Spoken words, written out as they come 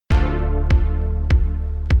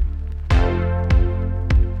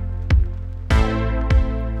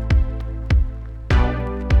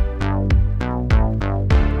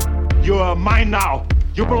are mine now.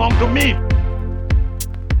 You belong to me.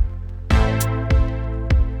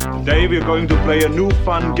 Today we're going to play a new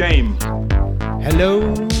fun game.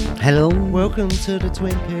 Hello. Welcome to the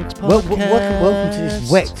Twin Peaks podcast. Welcome to this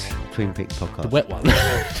wet Twin Peaks podcast. The wet one.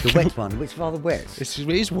 The wet one, which is rather wet. It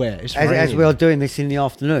is wet. It's As we are doing this in the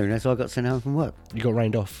afternoon, as I got sent home from work. You got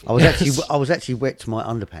rained off. I was actually wet to my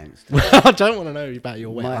underpants. I don't want to know about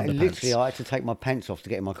your wet underpants. Literally, I had to take my pants off to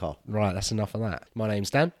get in my car. Right, that's enough of that. My name's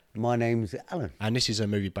Dan. My name's Alan. And this is a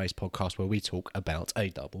movie-based podcast where we talk about a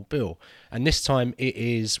double bill. And this time it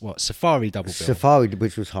is, Safari double bill. Safari,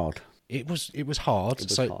 which was hard. It was hard.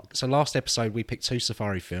 So last episode we picked two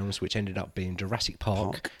Safari films, which ended up being Jurassic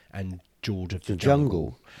Park. And George of the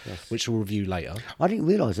Jungle. Yes. Which we'll review later. I didn't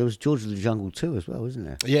realise there was George of the Jungle 2 as well, isn't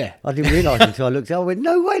there? Yeah. I didn't realise until I looked. I went,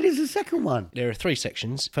 no way, there's a second one. There are three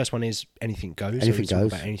sections. First one is Anything Goes. Anything so we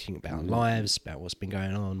goes. talk about anything about our lives, about what's been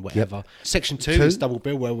going on, whatever. Yep. Section two is Double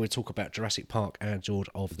Bill, where we'll talk about Jurassic Park and George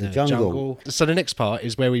of the Jungle. So the next part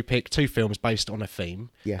is where we pick two films based on a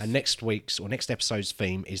theme. Yes. And next episode's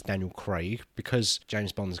theme is Daniel Craig, because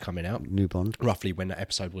James Bond's coming out. New Bond. Roughly when that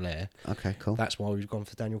episode will air. Okay, cool. That's why we've gone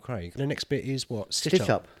for Daniel Craig. The next bit is what? Stitch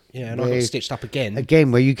Up. Yeah, and I got Stitched Up again.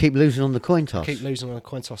 Again, where you keep losing on the coin toss. Keep losing on a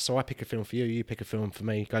coin toss. So I pick a film for you, you pick a film for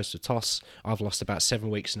me, goes to toss. I've lost about 7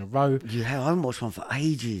 weeks in a row. Yeah, I haven't watched one for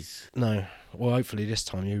ages. No. Well, hopefully this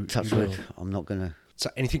time you Touch will. wood. I'm not going to... So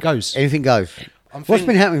anything goes. Anything goes. What's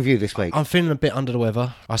been happening with you this week? I'm feeling a bit under the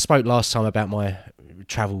weather. I spoke last time about my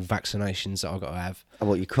travel vaccinations that I've got to have. Oh,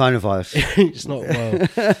 what, your coronavirus? It's not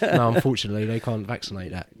well. No, unfortunately, they can't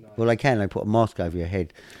vaccinate that. Well, they can. They put a mask over your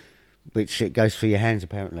head, which it goes for your hands,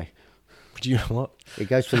 apparently. Do you know what? It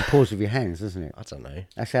goes for the paws of your hands, doesn't it? I don't know.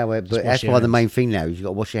 That's how. But that's why the main thing now is you've got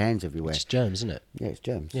to wash your hands everywhere. It's germs, isn't it? Yeah, it's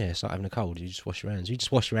germs. Yeah, it's like having a cold. You just wash your hands. You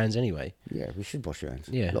just wash your hands anyway. Yeah, we should wash your hands.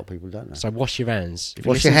 Yeah. A lot of people don't know. So wash your hands.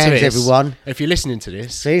 Wash your hands, everyone. If you're listening to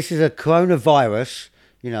this. So this is a coronavirus,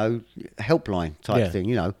 helpline type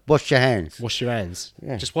thing, wash your hands. Wash your hands.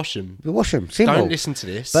 Yeah. Just wash them. Wash them, simple. Don't listen to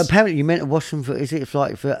this. But apparently you meant to wash them for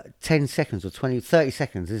 10 seconds or 20, 30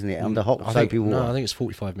 seconds, isn't it? Under hot soapy water. No, I think it's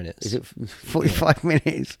 45 minutes. Is it 45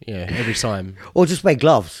 minutes? Yeah, every time. Or just wear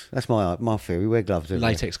gloves. That's my theory. Wear gloves.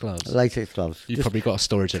 Latex gloves. Latex gloves. You've probably got a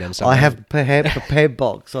storage of them somewhere. I have a prepared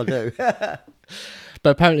box, I do. But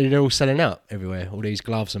apparently they're all selling out everywhere. All these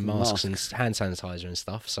gloves and masks and hand sanitizer and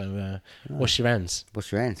stuff. So wash your hands.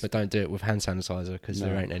 Wash your hands. But don't do it with hand sanitizer because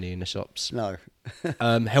there ain't any in the shops. No.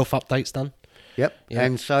 Health updates done. Yep. Yeah.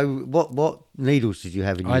 And so what needles did you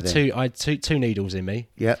have in you then? I had two needles in me.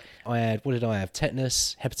 Yep. What did I have?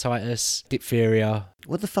 Tetanus, hepatitis, diphtheria.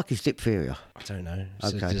 What the fuck is diphtheria? I don't know.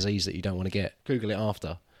 It's a disease that you don't want to get. Google it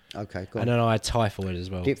after. Okay, cool. And then I had typhoid as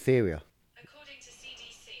well. Diphtheria. According to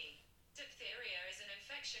CDC, diphtheria is an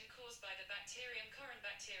infection caused by the bacterium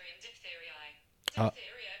Corynebacterium diphtheriae.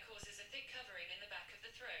 Diphtheria causes a thick covering in the back of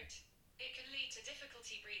the throat. It can lead to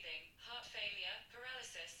difficulty breathing, heart failure,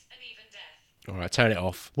 paralysis, and even death. All right, turn it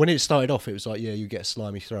off. When it started off, it was like, you get a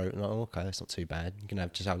slimy throat. And I'm like, oh, okay, that's not too bad. You can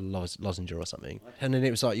just have a lozenge or something. And then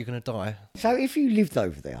it was like, you're going to die. So if you lived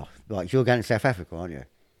over there, like you're going to South Africa, aren't you?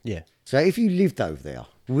 Yeah. So if you lived over there,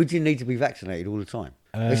 would you need to be vaccinated all the time?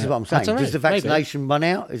 This is what I'm saying. Does the vaccination run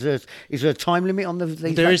out? Is there a time limit on these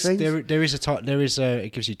vaccines?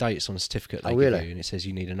 It gives you dates on a certificate they give you, and it says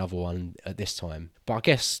you need another one at this time. But I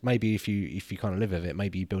guess maybe if you kind of live with it,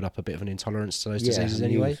 maybe you build up a bit of an intolerance to those diseases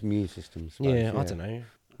anyway. Immune system. Yeah, I don't know.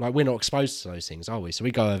 Like, we're not exposed to those things, are we? So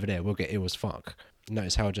we go over there, we'll get ill as fuck.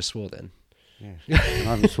 Notice how I just swore then. Yeah. I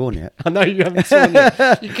haven't sworn yet. I know you haven't sworn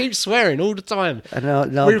yet. You keep swearing all the time.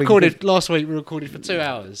 Last week we recorded for 2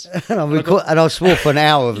 hours. and I swore for an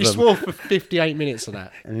hour of them. You swore for 58 minutes of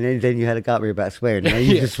that. And then you had a go at me about swearing. And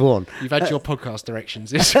you just sworn. You've had your podcast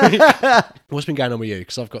directions this week. What's been going on with you?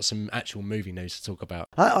 Because I've got some actual movie news to talk about.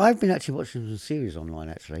 I've been actually watching some series online,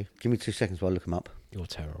 actually. Give me 2 seconds while I look them up. You're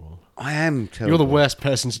terrible. I am terrible. You're the worst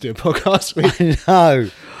person to do a podcast with. I know.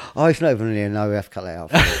 It's not even really a no, we have to cut that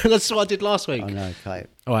out. That's what I did last week. I know, cut it.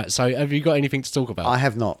 All right, so have you got anything to talk about? I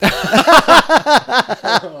have not.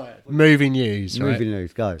 Movie news, right? Movie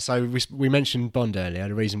news, go. So we mentioned Bond earlier.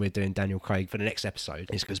 The reason we're doing Daniel Craig for the next episode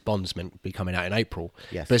is because Bond's meant to be coming out in April.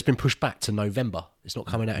 Yes. But it's been pushed back to November. It's not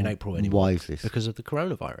coming out in April anymore. Why is this? Because of the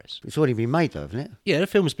coronavirus. It's already been made, though, hasn't it? Yeah, the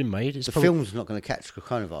film's been made. The film's not going to catch the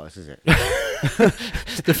coronavirus, is it?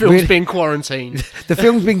 The film's been quarantined. The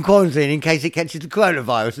film's been quarantined in case it catches the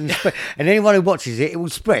coronavirus, and anyone who watches it, it will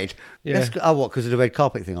spread. Yeah. What? Because of the red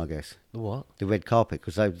carpet thing, I guess. The what? The red carpet,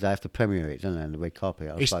 because they have to premiere it, don't they? And the red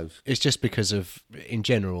carpet, I suppose. It's just because of, in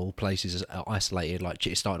general, places are isolated. Like,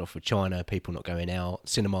 it started off with China, people not going out,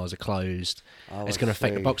 cinemas are closed. It's going to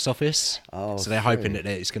affect the box office. So they're hoping that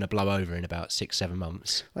it's going to blow over in about 6-7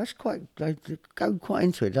 months. That's they go quite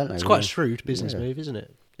into it, don't they? It's quite a shrewd business move, isn't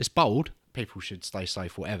it? It's bold. People should stay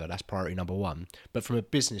safe, whatever. That's priority number one. But from a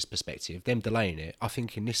business perspective, them delaying it, I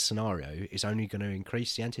think in this scenario, is only going to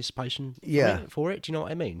increase the anticipation for it. Do you know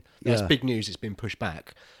what I mean? Yeah. That's big news. It's been pushed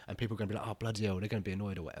back, and people are going to be like, oh, bloody hell, they're going to be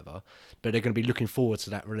annoyed or whatever. But they're going to be looking forward to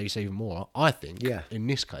that release even more. I think, in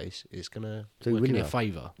this case, it's going to work in their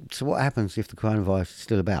favour. So what happens if the coronavirus is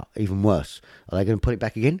still about? Even worse? Are they going to put it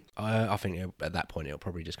back again? I think at that point, it'll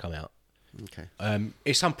probably just come out. Okay.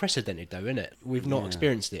 It's unprecedented though, isn't it? We've not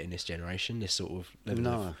experienced it in this generation, this sort of level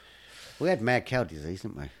of... We had mad cow disease,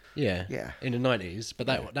 didn't we? Yeah. In the 90s, but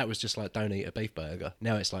that was just like, don't eat a beef burger.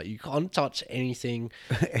 Now it's like, you can't touch anything,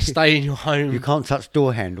 stay in your home. You can't touch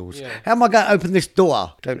door handles. Yeah. How am I going to open this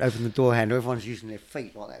door? Don't open the door handle. Everyone's using their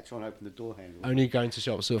feet like that trying to open the door handle. Only going to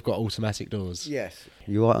shops that have got automatic doors. Yes.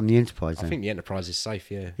 You're right on the Enterprise then? I think the Enterprise is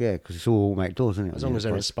safe, yeah. Yeah, because it's all automatic doors, isn't it? As long as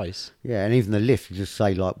they're in space. Yeah, and even the lift, you just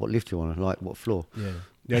say like what lift you want, like what floor. Yeah.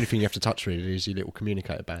 The only thing you have to touch really is your little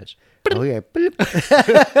communicator badge. Oh yeah.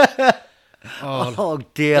 Oh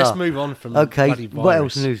dear. Let's move on from bloody virus. What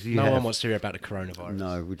else news do you have? No one wants to hear about the coronavirus.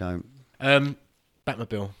 No, we don't.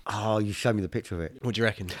 Batmobile. Oh, you showed me the picture of it. What do you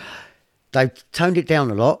reckon? They've toned it down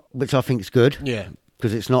a lot, which I think is good. Yeah.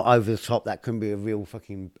 Because it's not over the top. That couldn't be a real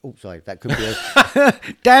fucking... Oh, sorry. That could be a...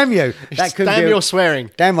 Damn you. That could damn your swearing.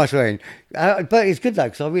 Damn my swearing. But it's good, though,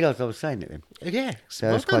 because I realised I was saying it then. Yeah.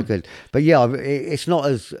 So it's quite good. But yeah, it's not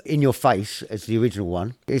as in your face as the original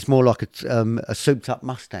one. It's more like a souped-up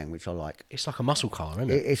Mustang, which I like. It's like a muscle car, isn't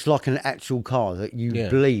it? It's like an actual car that you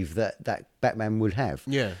believe that Batman would have.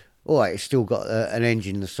 Yeah. All right, it's still got an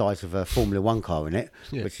engine the size of a Formula 1 car in it,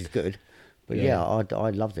 which is good. But I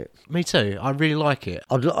loved it. Me too. I really like it.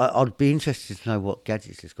 I'd be interested to know what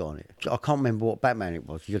gadgets it's got on it. I can't remember what Batman it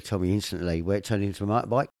was. You'll tell me instantly where it turned into a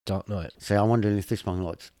motorbike. Dark Knight. So I'm wondering if this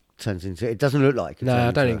one turns into... It doesn't look like it. No,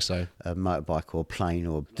 I don't think so. A motorbike or a plane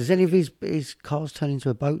or... Does any of his cars turn into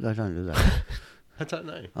a boat? They don't do that. I don't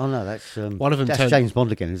know. Oh no, that's... one of them that's James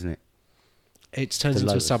Bond again, isn't it? It turns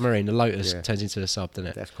into a submarine. The Lotus turns into a sub,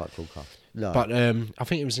 doesn't it? That's quite a cool car. No. But I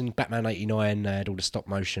think it was in Batman '89. They had all the stop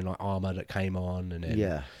motion like armor that came on, and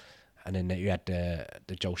then you had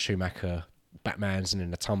the Joel Schumacher Batmans, and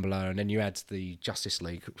then the Tumbler, and then you had the Justice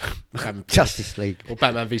League. Justice League or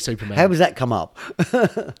Batman v Superman. How does that come up?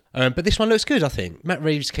 But this one looks good, I think. Matt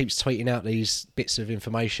Reeves keeps tweeting out these bits of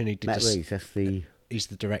information. Matt Reeves, he's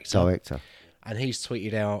the director, and he's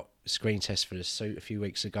tweeted out screen test for the suit a few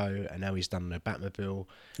weeks ago, and now he's done the Batmobile.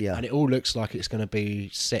 Yeah, and it all looks like it's going to be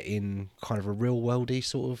set in kind of a real worldy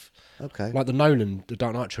sort of. Okay. Like the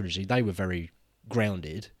Dark Knight trilogy, they were very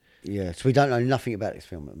grounded. Yeah, so we don't know nothing about this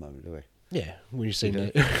film at the moment, do we? Yeah, we've seen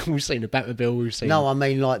the Batmobile. We've seen. No, I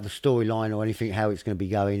mean like the storyline or anything, how it's going to be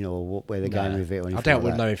going or where they're going with it. Or anything I doubt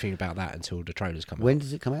we'll know anything about that until the trailers come out. When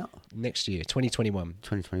does it come out? Next year, 2021.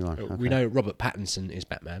 2021. Okay. We know Robert Pattinson is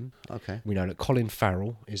Batman. Okay. We know that Colin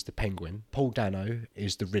Farrell is the Penguin. Paul Dano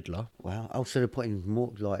is the Riddler. Wow. Oh, so they're putting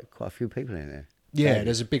quite a few people in there. Yeah,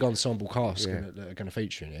 there's a big ensemble cast that are going to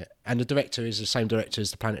feature in it. And the director is the same director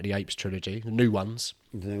as the Planet of the Apes trilogy, the new ones,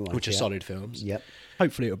 which are solid films. Yep.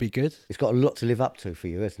 Hopefully it'll be good. It's got a lot to live up to for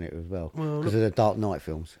you, hasn't it, as well? Because of the Dark Knight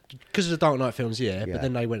films. Because of the Dark Knight films, yeah. But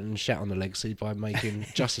then they went and shat on the legacy by making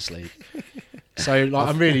Justice League. So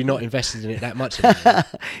I'm really not invested in it that much anymore.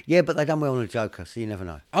 Yeah, but they done well on the Joker, so you never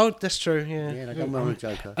know. Oh, that's true, yeah. Yeah, they done well on the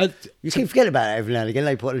Joker. You can forget about it every now and again.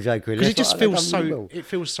 They put the Joker in. Because it just feels it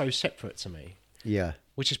feels so separate to me. Yeah.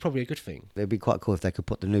 Which is probably a good thing. It'd be quite cool if they could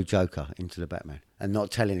put the new Joker into the Batman and not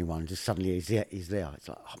tell anyone, just suddenly he's there. It's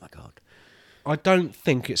like, oh my God. I don't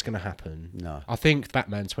think it's going to happen. No. I think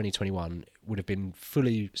Batman 2021 would have been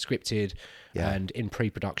fully scripted and in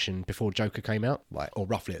pre-production before Joker came out, or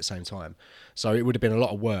roughly at the same time. So it would have been a lot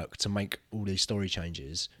of work to make all these story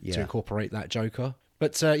changes to incorporate that Joker.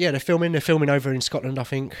 But they're filming over in Scotland, I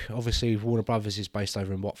think. Obviously, Warner Brothers is based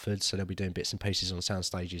over in Watford, so they'll be doing bits and pieces on sound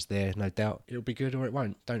stages there, no doubt. It'll be good or it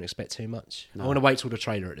won't. Don't expect too much. No. I want to wait till the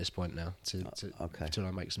trailer at this point now till I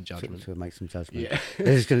make some judgment. To make some judgment. Yeah.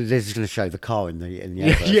 They're just going to show the car in the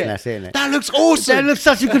advert, and that's it, isn't it? That looks awesome! That looks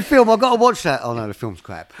such a good film. I've got to watch that. Oh no, the film's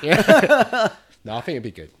crap. Yeah. No, I think it'd be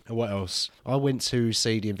good. And what else? I went to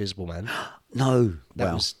see The Invisible Man. No.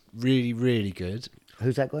 That was really, really good.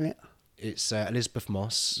 Who's that got in it? It's Elizabeth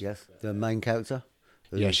Moss. Yes, the main character.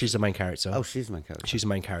 Yeah, she's the main character. Oh, she's the main character. She's the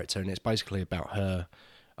main character, and it's basically about her.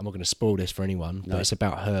 I'm not going to spoil this for anyone, but it's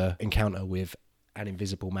about her encounter with an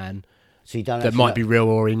invisible man So you don't that might be real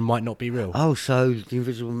or he might not be real. Oh, so the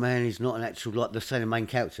Invisible Man is not an actual, like the main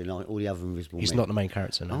character, like all the other Invisible Men. He's not the main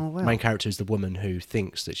character, no. Oh, wow. The main character is the woman who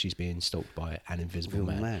thinks that she's being stalked by an invisible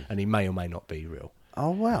man. And he may or may not be real.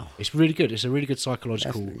 Oh, wow. It's really good. It's a really good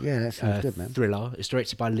psychological that sounds good, man. thriller. It's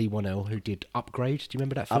directed by Lee Whannell, who did Upgrade. Do you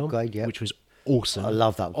remember that film? Upgrade, yeah. Which was awesome. I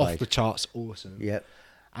love that Upgrade. Off the charts, awesome. Yep.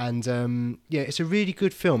 And it's a really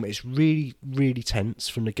good film. It's really, really tense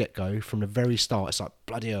from the get-go, from the very start. It's like,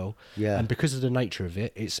 bloody hell. Yeah. And because of the nature of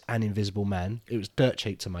it, it's an invisible man. It was dirt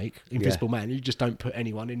cheap to make. Invisible man, you just don't put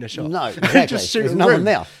anyone in the shot. No, exactly. Just shoot There's a no one room.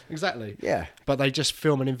 there. Exactly. Yeah. But they just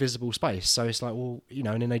film an invisible space. So it's like, well,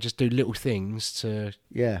 and then they just do little things to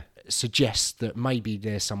suggest that maybe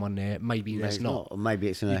there's someone there, maybe there's not. Or maybe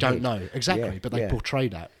it's in You her don't head. know. Exactly. Yeah, But they portray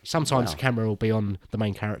that. Sometimes the camera will be on the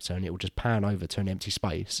main character and it will just pan over to an empty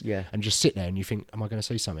space. Yeah. And just sit there and you think, am I going to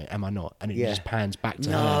see something? Am I not? And it Yeah. just pans back to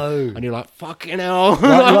No. her. And you're like, fucking hell.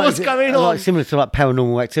 What's Like, going on? Like similar to like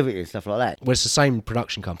Paranormal Activity and stuff like that. Well, it's the same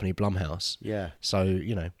production company, Blumhouse. Yeah. So,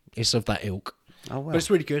 it's of that ilk. Oh, wow. But it's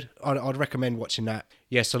really good. I'd recommend watching that.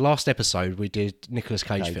 Yeah, so last episode we did Nicolas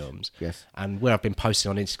Cage films. Yes. And where I've been posting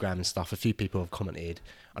on Instagram and stuff, a few people have commented.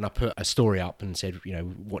 And I put a story up and said,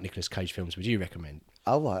 what Nicolas Cage films would you recommend?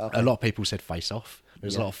 Oh, right. Okay. A lot of people said Face Off.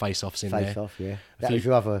 There's a lot of Face Offs in there. Face Off, yeah. That was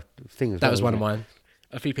your other thing as well. That was one of wasn't mine.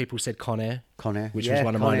 A few people said Con Air. Con Air. Which Yeah, was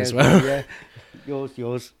one of Con mine Air as well. Yeah.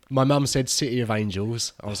 Yours. My mum said City of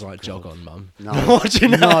Angels. I was like, jog on, mum. No.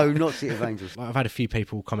 Watching that. No, not City of Angels. I've had a few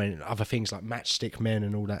people comment other things like Matchstick Men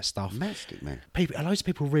and all that stuff. Matchstick Man. Loads of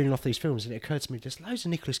people reeling off these films, and it occurred to me there's loads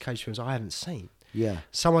of Nicolas Cage films I haven't seen. Yeah.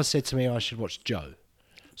 Someone said to me I should watch Joe.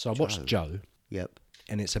 So I watched Joe. Yep.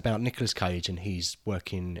 And it's about Nicolas Cage, and he's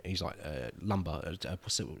like a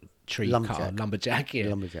tree Lumberjack. cutter, lumberjack, yeah.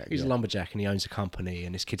 Lumberjack, He's yeah. a lumberjack, and he owns a company,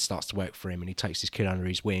 and his kid starts to work for him, and he takes his kid under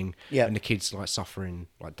his wing, Yeah. and the kid's like suffering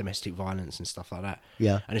like domestic violence and stuff like that.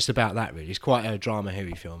 Yeah. And it's about that really. It's quite a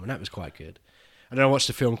drama-heavy film, and that was quite good. And then I watched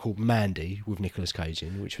a film called Mandy with Nicolas Cage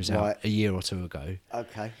in, which was out a year or two ago.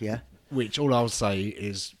 Okay, yeah. Which all I would say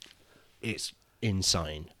is it's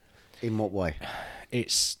insane. In what way?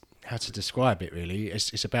 It's how to describe it really.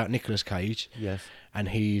 It's about Nicolas Cage. Yes. And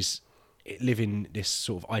he's living this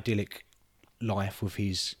sort of idyllic life with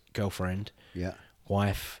his girlfriend,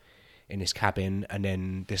 wife, in this cabin, and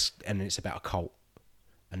it's about a cult.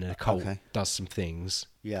 And then the cult does some things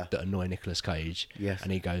that annoy Nicolas Cage. Yes.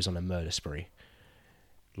 And he goes on a murder spree.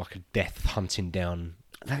 Like a death hunting down.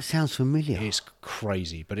 That sounds familiar. It's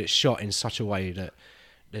crazy, but it's shot in such a way that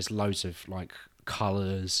there's loads of like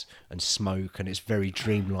colours and smoke, and it's very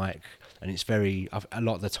dreamlike, and it's very, a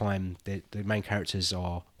lot of the time the main characters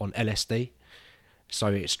are on LSD, so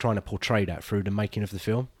it's trying to portray that through the making of the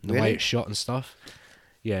film, the way it's shot and stuff.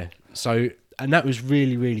 Yeah. So, and that was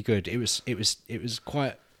really, really good. It was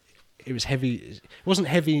heavy. It wasn't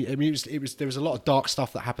heavy. I mean, there was a lot of dark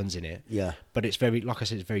stuff that happens in it. Yeah. But it's very, like I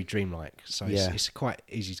said, it's very dreamlike. So it's quite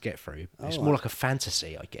easy to get through. It's more like a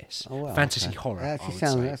fantasy, I guess. Oh, wow, fantasy horror.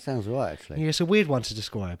 That sounds right, actually. Yeah, it's a weird one to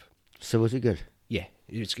describe. So was it good? Yeah,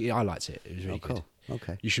 I liked it. It was really good.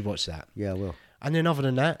 Okay. You should watch that. Yeah, I will. And then other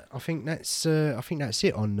than that, I think that's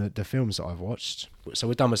it on the films that I've watched. So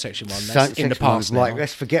we're done with section 1. That's in the past now. Right,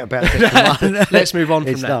 let's forget about section 1. Let's move on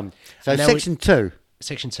from it's that. Done. So Now section 2.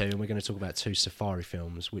 Section 2, and we're going to talk about 2 safari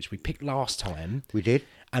films, which we picked last time. We did.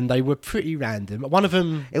 And they were pretty random. One of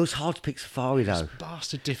them... It was hard to pick safari, though. It was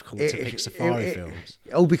bastard difficult to pick safari films.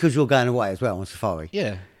 All because you're going away as well on safari.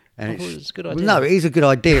 Yeah. And I thought it was a good idea. No, it is a good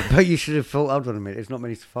idea, but you should have thought, hold on a minute, there's not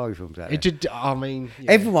many safari films out there. It did, I mean... Yeah.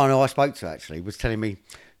 Everyone who I spoke to, actually, was telling me...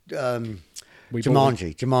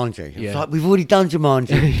 Jumanji. Yeah. It's like, we've already done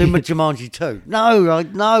Jumanji. Do Jumanji 2. No.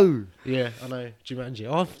 Yeah, I know. Jumanji.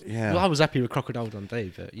 I was happy with Crocodile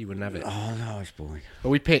Dundee, but you wouldn't have it. Oh, no, it's boring. But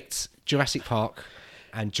we picked Jurassic Park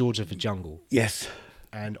and George of the Jungle. Yes.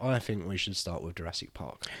 And I think we should start with Jurassic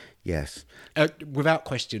Park. Yes. Without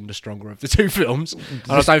question, the stronger of the 2 films.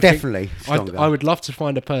 Definitely stronger. I would love to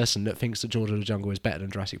find a person that thinks that George of the Jungle is better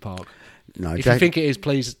than Jurassic Park. No, if you think it is,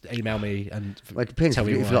 please email me and it depends tell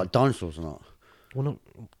me if why. you like dinosaurs or not. Well, not.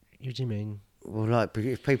 What do you mean? Well, like,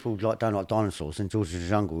 if people don't like dinosaurs, then George of the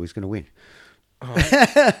Jungle is going to win.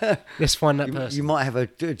 Let's find that person. You might have a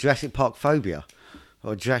Jurassic Park phobia.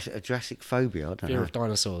 Or a Jurassic phobia, I don't know. Fear of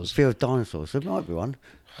dinosaurs. Fear of dinosaurs. There might be one.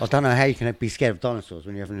 I don't know how you can be scared of dinosaurs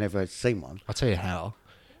when you haven't never seen one. I'll tell you how.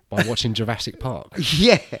 By watching Jurassic Park.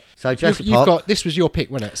 Yeah. So Jurassic Park. This was your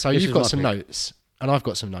pick, wasn't it? So you've got some pick. notes, and I've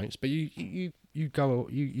got some notes. But you go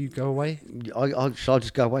away. Shall I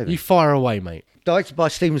just go away then? You fire away, mate. Directed by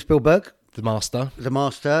Steven Spielberg. The Master. The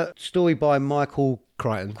Master. Story by Michael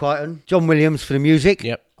Crichton. John Williams for the music.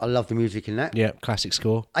 Yep. I love the music in that. Yeah, classic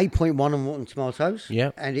score. 8.1 on Rotten Tomatoes.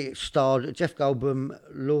 Yeah. And it starred Jeff Goldblum,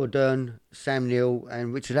 Laura Dern, Sam Neill,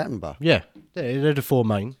 and Richard Attenborough. Yeah, they're the 4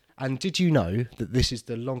 main. And did you know that this is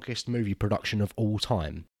the longest movie production of all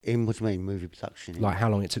time? In what do you mean, movie production? Like how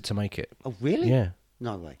long it took to make it? Oh, really? Yeah.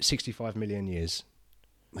 No way. 65 million years.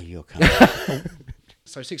 Well, you're coming.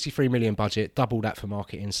 So 63 million budget, double that for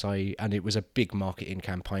marketing, and it was a big marketing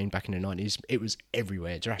campaign back in the 90s. It was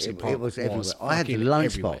everywhere. Jurassic Park It was everywhere. I had the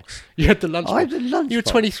lunchbox. You had the lunchbox? I had the lunchbox. You were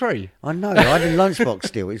 23. I know. I had a lunchbox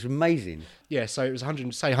still. It's amazing. Yeah, so it was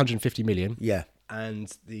 150 million. Yeah.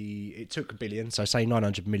 And it took $1 billion, so say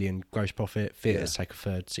 900 million gross profit. Theatres take a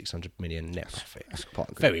third, 600 million net profit. That's quite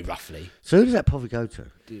good. Very roughly. So who does that profit go to?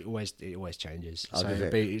 It always changes. Oh, so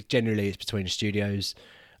does generally it's between the studios,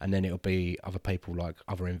 and then it'll be other people like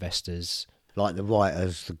other investors. Like the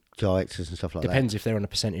writers, the directors and stuff like Depends if they're on a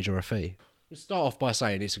percentage or a fee. We'll start off by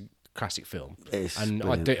saying it's a classic film. And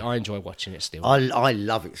I enjoy watching it still. I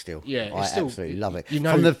love it still. Yeah, I absolutely love it. You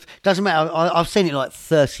know, doesn't matter. I've seen it like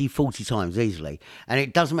 30, 40 times easily, and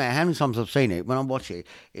it doesn't matter how many times I've seen it. When I watch it,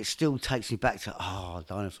 it still takes me back to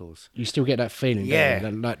dinosaurs. You still get that feeling, yeah,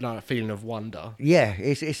 don't you? Like a feeling of wonder. Yeah,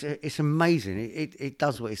 it's amazing. It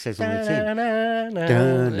does what it says on the tin.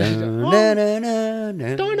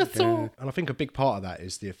 Dinosaur. And I think a big part of that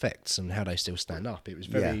is the effects and how they still stand up. It was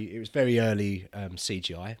very early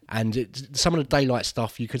CGI. And some of the daylight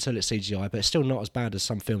stuff, you could tell it's CGI, but it's still not as bad as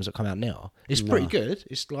some films that come out now. It's pretty good.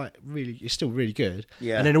 It's still really good.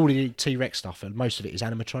 Yeah. And then all the T-Rex stuff, and most of it is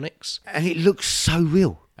animatronics. And it looks so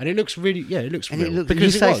real. And it looks really, it looks real.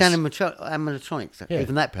 Because you say it's animatronics,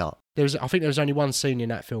 even that part. I think there was only one scene in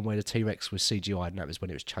that film where the T-Rex was CGI, and that was when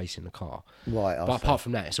it was chasing the car. Right. But apart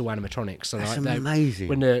from that, it's all animatronics. So that's amazing.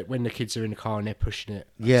 When the kids are in the car and they're pushing it,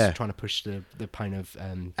 trying to push the pane of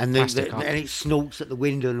plastic up. And it snorts at the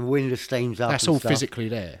window and the window steams up. That's all physically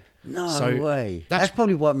there. No way. That's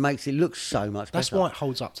probably what makes it look so much better. That's why it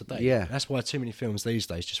holds up to date. Yeah. That's why too many films these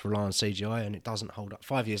days just rely on CGI and it doesn't hold up.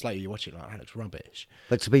 5 years later, you watch it like, that looks rubbish.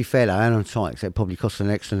 But to be fair, though, animatronics, it probably costs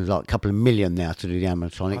an extra like a couple of million now to do the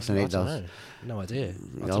animatronics, it does. Know. No idea.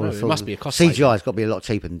 I don't know. It must be a cost. CGI's got to be a lot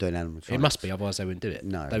cheaper than doing animatronics. It must be, otherwise they wouldn't do it.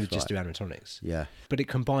 No, they would just do animatronics. Yeah. But it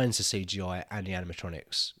combines the CGI and the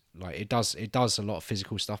animatronics. Like it does a lot of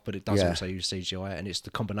physical stuff, but it does also use CGI, and it's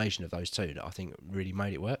the combination of those two that I think really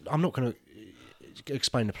made it work. I'm not going to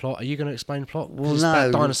explain the plot. Are you going to explain the plot? Well, it's no.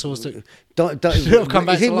 About dinosaurs that come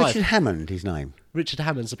back to life. Richard Hammond, his name? Richard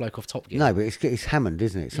Hammond's the bloke off Top Gear. No, but it's Hammond,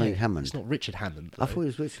 isn't it? Something Hammond. It's not Richard Hammond, though. I thought it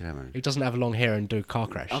was Richard Hammond. He doesn't have long hair and do a car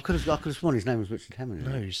crash. I could have sworn his name was Richard Hammond.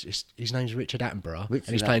 No, his name's Richard Attenborough, and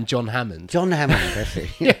he's playing John Hammond. John Hammond, that's it.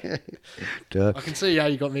 I can see how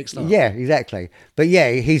you got mixed up. Yeah, exactly. But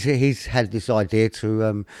yeah, he's had this idea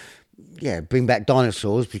to bring back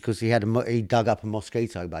dinosaurs because he dug up a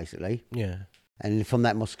mosquito basically. Yeah. And from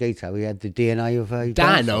that mosquito, we had the DNA of a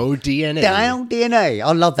Dino DNA. Dino DNA.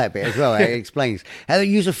 I love that bit as well. It explains how they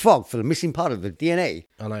use a frog for the missing part of the DNA.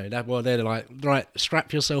 I know. They're like, right,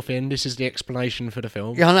 strap yourself in. This is the explanation for the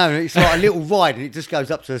film. Yeah, I know. It's like a little ride, and it just goes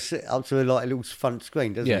up to like a little front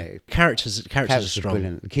screen, doesn't it? Characters are strong.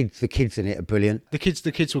 Brilliant. The kids in it are brilliant. The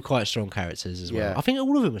kids were quite strong characters as well. Yeah. I think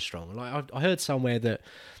all of them were strong. Like I heard somewhere that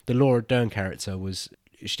the Laura Dern character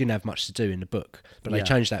she didn't have much to do in the book, but they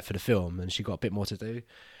changed that for the film and she got a bit more to do,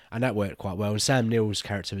 and that worked quite well. And Sam Neill's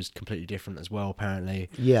character was completely different as well, apparently.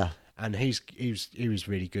 Yeah. And he was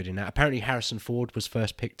really good in that. Apparently Harrison Ford was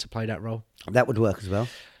first picked to play that role. That would work as well.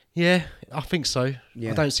 Yeah, I think so.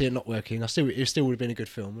 Yeah. I don't see it not working. It still would have been a good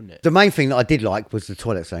film, wouldn't it? The main thing that I did like was the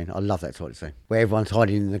toilet scene. I love that toilet scene where everyone's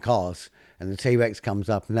hiding in the cars and the T-Rex comes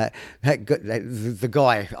up and the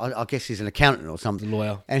guy, I guess he's an accountant or something, The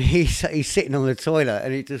lawyer, and he's sitting on the toilet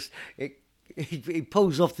and he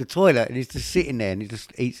pulls off the toilet and he's just sitting there and he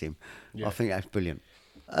just eats him. Yeah. I think that's brilliant.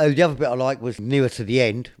 The other bit I like was nearer to the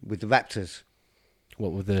end with the raptors.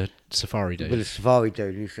 What with the safari dude? With the safari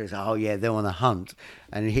dude, and he says, "Oh yeah, they're on a hunt,"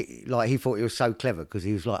 and he thought he was so clever because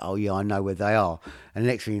he was like, "Oh yeah, I know where they are." And the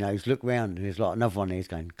next thing you know, he's look round and there's like another one there. He's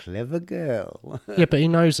going, "Clever girl." Yeah, but he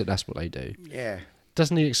knows that that's what they do. Yeah.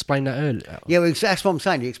 Doesn't he explain that earlier? Yeah, well, that's what I'm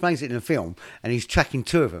saying. He explains it in the film, and he's tracking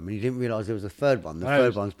two of them, and he didn't realise there was a third one. The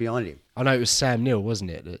third one's behind him. I know it was Sam Neill,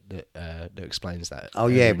 wasn't it, that explains that? Oh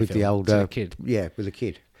yeah, with the old kid. Yeah, with the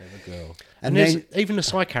kid. The girl. And then even the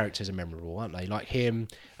side characters are memorable, aren't they? Like him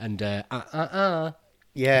and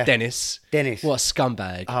yeah, Dennis. What a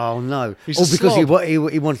scumbag! Oh no! He's all because he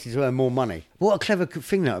wanted to earn more money. What a clever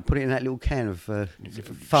thing though! Put it in that little can of foam.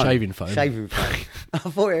 Shaving foam. Shaving foam. I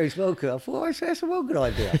thought it was well good. I thought that's a well good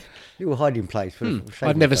idea. Little hiding place for.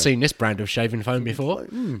 I've never seen this brand of shaving foam before.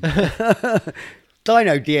 Dino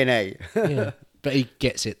DNA. Yeah. But he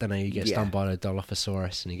gets it, doesn't he? He gets Yeah. done by the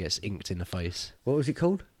Dilophosaurus and he gets inked in the face. What was it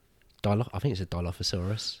called? I think it's a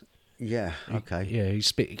Dilophosaurus. Yeah. Okay. Yeah,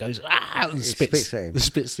 he goes, and It spits, spits at him.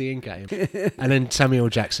 spits the ink at him. And then Samuel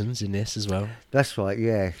Jackson's in this as well. That's right.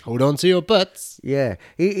 Yeah. Hold on to your butts. Yeah.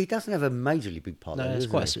 He doesn't have a majorly big part. No, though, it's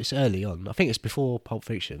does he? it's early on. I think it's before Pulp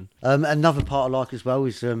Fiction. Another part I like as well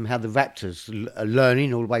is how the raptors are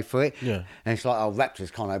learning all the way through it. Yeah. And it's like, oh,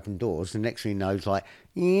 raptors can't open doors. The next thing you know, it's like,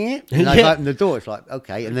 yeah. And they Yeah. open the door. It's like,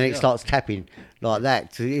 okay. And then it starts tapping like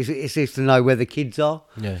that. So it's just to know where the kids are.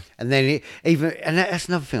 Yeah. And then that's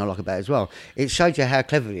another thing I like about it as well. It shows you how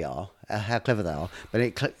clever they are.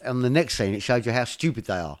 But on the next scene, it shows you how stupid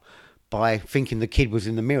they are by thinking the kid was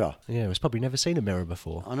in the mirror. Yeah, it's probably never seen a mirror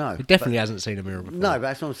before. I know, It definitely hasn't seen a mirror before. No, but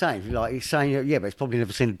that's what I'm saying. Like he's saying, yeah, but it's probably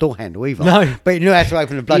never seen a door handle either. No. But he knew how to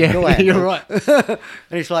open the bloody Yeah, door handle. you're right. And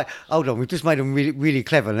it's like, hold on, we've just made them really, really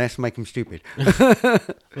clever, and let's make them stupid. Well,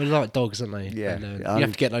 they're like dogs, aren't they? Yeah. And, you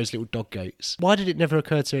have to get those little dog gates. Why did it never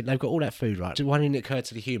occur to it? They've got all that food, right? Why didn't it occur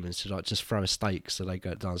to the humans to like just throw a steak so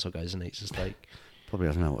dinosaur goes and eats a steak? Probably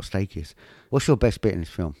doesn't know what steak is. What's your best bit in this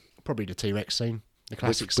film? Probably the T-Rex scene, the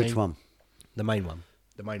classic scene. Which one? The main one.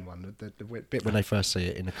 The bit when they first see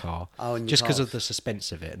it in the car. Oh, in the just because cars. of the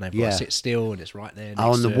suspense of it, and they've got Yeah. to sit still, and it's right there. Oh,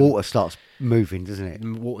 next and the to them. water starts moving, doesn't it?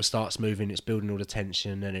 The water starts moving, it's building all the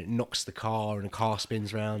tension, and it knocks the car, and the car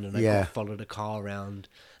spins round, and they Yeah. got to follow the car around,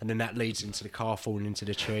 and then that leads into the car falling into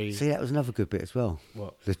the tree. See, that was another good bit as well.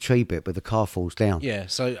 What? The tree bit, but the car falls down. Yeah,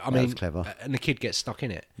 so I That mean, was clever. and the kid gets stuck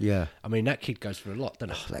in it. Yeah. I mean, that kid goes through a lot,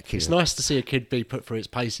 doesn't it? that kid It's is- nice to see a kid be put through its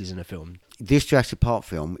paces in a film. This Jurassic Park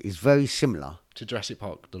film is very similar. To Jurassic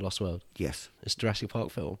Park: The Lost World. Yes. It's a Jurassic Park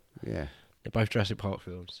film. Yeah. They're both Jurassic Park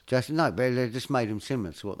films. No, but they just made them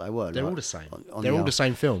similar to what they were. They're like, all the same. on They're all old- the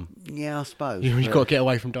same film. Yeah, I suppose. You've but- got to get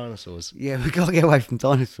away from dinosaurs. Yeah, we've got to get away from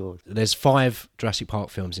dinosaurs. There's 5 Jurassic Park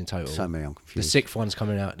films in total. So many, I'm The confused. 6th one's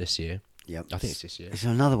coming out this year. Yep. I think it's this year. Is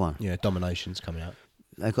there another one? Yeah, Domination's coming out.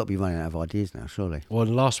 They've got to be running out of ideas now, surely. Well,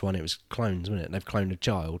 the last one, it was clones, wasn't it? They've cloned a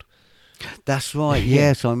child. That's right.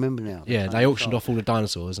 Yes, I remember now. Yeah, they auctioned off all the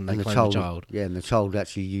dinosaurs and they And cloned the child. Yeah, and the child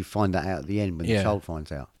actually, you find that out at the end when Yeah. the child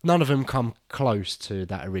finds out. None of them come close to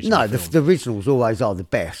that original No, film. the originals always are the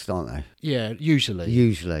best, aren't they? Yeah, usually.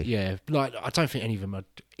 Usually. Yeah, like I don't think any of them are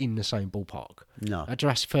in the same ballpark. No.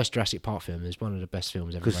 First Jurassic Park film is one of the best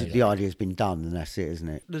films ever Because made. the idea's been done and that's it, isn't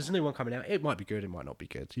it? There's a new one coming out. It might be good, it might not be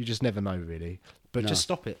good. You just never know, really. But No. just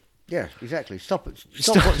stop it. Yeah, exactly. Stop it.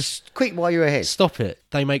 Stop. Quick while you're ahead. Stop it.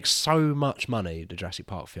 They make so much money, the Jurassic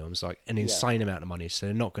Park films, like an insane amount of money, so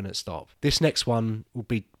they're not going to stop. This next one will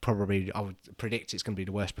be probably, I would predict it's going to be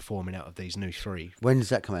the worst performing out of these new 3. When does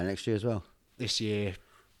that come out? Next year as well? This year,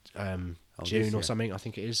 June this or year. something, I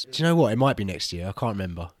think it is. Do you know what? It might be next year. I can't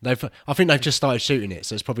remember. I think they've just started shooting it,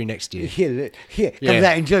 so it's probably next year. Yeah, comes Yeah.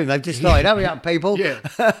 out in June. They've just started. Hurry up, people.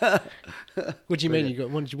 What do you mean?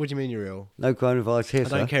 What do you mean you're ill? No coronavirus here, I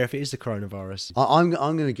don't sir. care if it is the coronavirus. I'm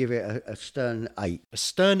going to give it a stern 8. A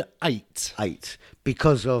stern 8, 8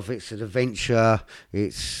 because of it's an adventure.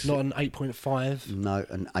 It's not an 8.5. no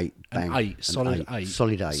an 8. Bang. An 8, solid 8.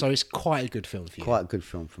 Solid 8. So it's quite a good film for you. Quite a good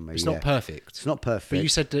film for me. It's yeah. not perfect. It's not perfect. But you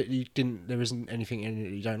said that you didn't. There isn't anything in it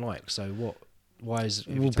that you don't like. So what? Why is?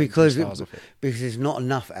 have you well, taken because 2 stars off it? because there's not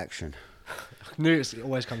enough action. I knew it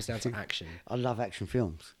always comes down to action. I love action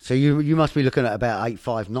films. So you must be looking at about 8,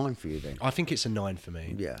 5, 9 for you then. I think it's a 9 for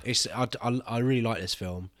me. Yeah. I really like this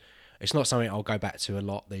film. It's not something I'll go back to a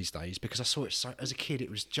lot these days because I saw it as a kid. It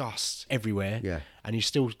was just everywhere. Yeah. And you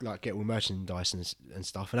still like get all merchandise and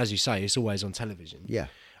stuff. And as you say, it's always on television. Yeah.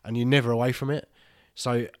 And you're never away from it.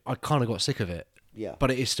 So I kind of got sick of it. Yeah.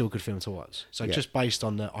 But it is still a good film to watch. So Yeah. just based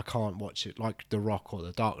on that, I can't watch it like The Rock or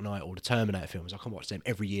The Dark Knight or the Terminator films. I can watch them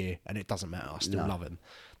every year and it doesn't matter. I still No. love them.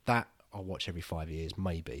 That I'll watch every 5 years,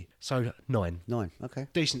 maybe. So 9. 9. Okay.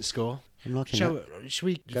 Decent score. I'm liking Should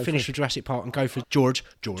we Go finish for it. with Jurassic Park and go for George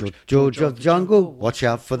George of the Jungle. Watch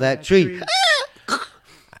out for that tree.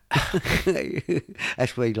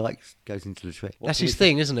 That's where he goes into the tree. That's his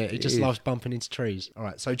thing, isn't it? He just is. loves bumping into trees. All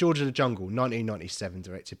right, so George of the Jungle, 1997,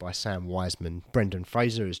 directed by Sam Wiseman. Brendan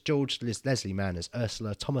Fraser as George, Leslie Mann as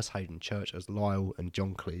Ursula, Thomas Hayden Church as Lyle, and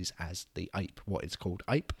John Cleese as the ape. What it's called,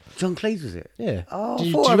 Ape. John Cleese was it? Yeah. Oh, Do I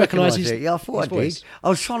you- thought do you I recognise recognised his- it. Yeah, I thought I his voice? did. I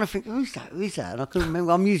was trying to think, who's that? Who's that? And I couldn't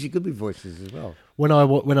remember. I'm usually good with voices as well. When I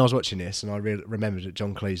was watching this and I remembered that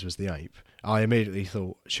John Cleese was the ape, I immediately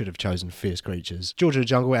thought should have chosen Fierce Creatures. George of the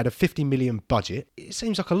Jungle had a 50 million budget. It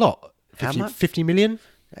seems like a lot. How much? 50 million?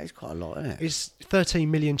 That is quite a lot, isn't it? It's 13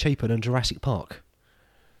 million cheaper than Jurassic Park.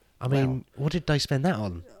 I mean, what did they spend that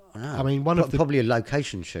on? I mean, probably a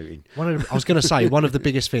location shooting. I was going to say one of the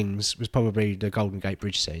biggest things was probably the Golden Gate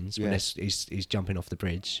Bridge scenes when he's jumping off the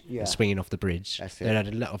bridge, and swinging off the bridge. That's it. They had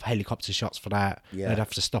a lot of helicopter shots for that. Yeah. They'd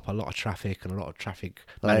have to stop a lot of traffic and a lot of traffic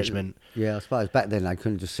management. Yeah, I suppose back then they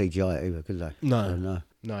couldn't just CGI it either, could they? No.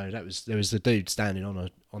 No, there was the dude standing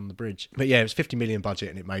on the bridge. But yeah, it was 50 million budget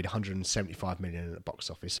and it made 175 million at the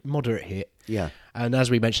box office. Moderate hit. Yeah. And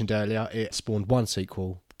as we mentioned earlier, it spawned one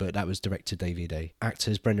sequel, but that was direct to DVD.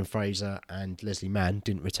 Actors Brendan Fraser and Leslie Mann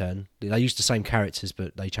didn't return. They used the same characters,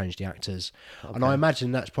 but they changed the actors. Okay. And I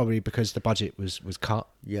imagine that's probably because the budget was cut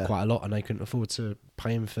quite a lot and they couldn't afford to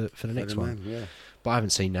pay him for the next one. Yeah. But I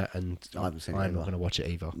haven't seen that, and I'm not going to watch it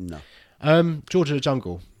either. No. George of the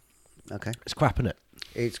Jungle. Okay. It's crap, isn't it?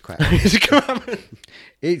 It's crap. It's crap.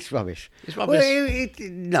 It's rubbish. It's rubbish. Well,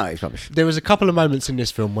 no, it's rubbish. There was a couple of moments in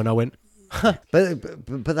this film when I went,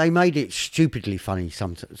 but they made it stupidly funny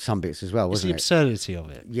some bits as well, it's the wasn't it? absurdity of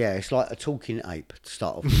it. Yeah, it's like a talking ape to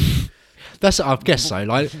start off with. That's, I guess so.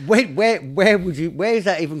 Like, where does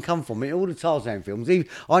that even come from? In all the Tarzan films,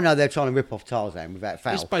 I know they're trying to rip off Tarzan without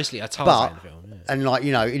fail. it's basically a Tarzan film. Yeah. And like,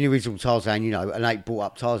 you know, in the original Tarzan, you know, an ape brought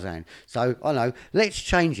up Tarzan. So I know, let's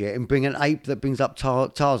change it and bring an ape that brings up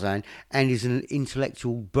Tarzan and is an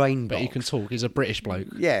intellectual brain box. But he can talk. He's a British bloke.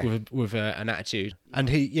 Yeah. With an attitude. And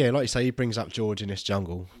like you say, he brings up George in this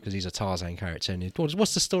jungle because he's a Tarzan character. And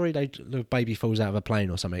what's the story? The baby falls out of a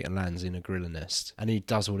plane or something and lands in a gorilla nest. And he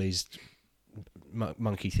does all these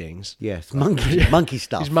monkey things. Yes, monkey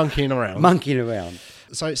stuff. He's monkeying around.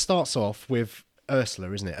 So it starts off with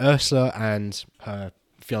Ursula, isn't it? Ursula and her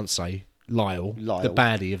fiance Lyle, the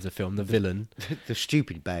baddie of the film, the villain, the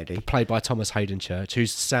stupid baddie, played by Thomas Hayden Church,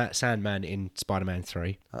 who's Sandman in Spider-Man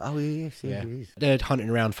 3. Oh yes, he is. They're hunting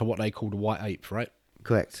around for what they call the white ape, right?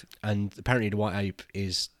 Correct. And apparently the white ape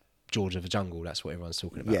is George of the Jungle. That's what everyone's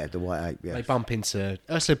talking about. Yeah, the white ape. Yeah.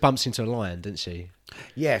 Ursula bumps into a lion, didn't she?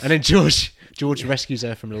 Yes. And then George rescues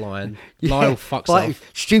her from the lion. Lyle fucks off.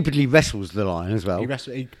 Stupidly wrestles the lion as well.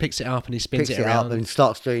 He picks it up and he spins it up around and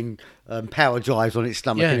starts doing power drives on its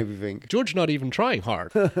stomach and everything. George not even trying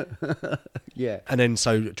hard. Yeah. And then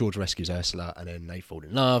so George rescues Ursula and then they fall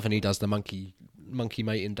in love and he does the monkey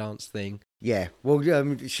mating dance thing. Yeah, well,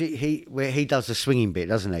 he does the swinging bit,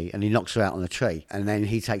 doesn't he? And he knocks her out on the tree, and then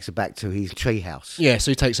he takes her back to his tree house. Yeah, so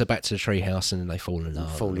he takes her back to the tree house, and then they fall in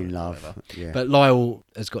love. Yeah. But Lyle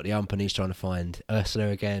has got the ump, and he's trying to find Ursula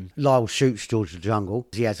again. Lyle shoots George of the Jungle.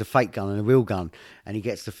 He has a fake gun and a real gun, and he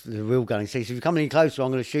gets the real gun. He says, "If you come any closer, I'm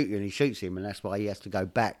going to shoot you." And he shoots him, and that's why he has to go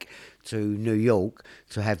back to New York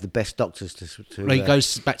to have the best doctors to he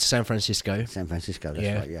goes back to San Francisco. San Francisco,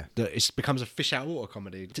 that's right, yeah. It becomes a fish out of water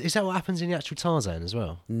comedy. Is that what happens in the actual Tarzan as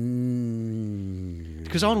well?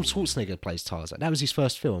 Because Arnold Schwarzenegger plays Tarzan. That was his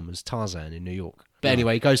first film, was Tarzan in New York. But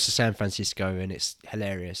anyway, he goes to San Francisco and it's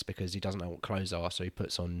hilarious because he doesn't know what clothes are, so he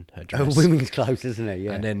puts on her dress. Women's clothes, isn't he?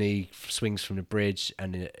 Yeah. And then he swings from the bridge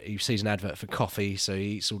and he sees an advert for coffee, so he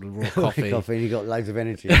eats all the raw coffee. And he got loads of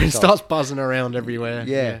energy. And starts buzzing around everywhere.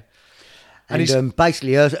 Yeah. And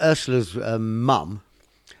basically, Ursula's mum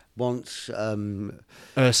wants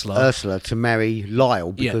Ursula to marry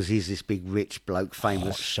Lyle because he's this big, rich bloke,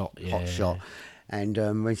 famous, hot shot. And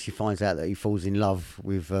when she finds out that he falls in love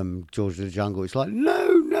with George of the Jungle, it's like,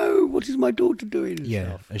 no, what is my daughter doing?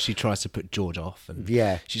 And she tries to put George off. And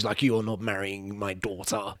she's like, you're not marrying my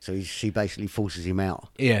daughter. So she basically forces him out.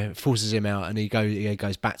 Yeah, forces him out, and he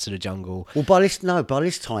goes back to the jungle. Well, by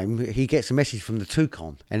this time, he gets a message from the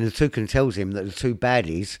Toucan, and the Toucan tells him that the two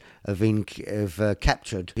baddies have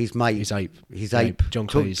captured his mate. His ape. John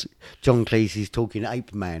Cleese. John Cleese is talking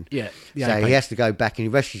ape man. Yeah. So he has to go back and he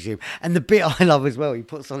rescues him. And the bit I love as well, he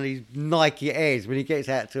puts on these Nike Airs when he gets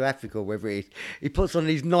out to Africa, wherever it is. He puts on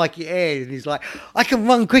these Nike Airs and he's like, I can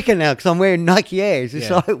run quicker now because I'm wearing Nike Airs.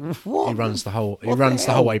 It's like, what? He runs the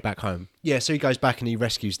whole way back home. Yeah, so he goes back and he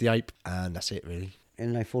rescues the ape, and that's it, really.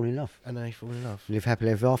 And they fall in love. Live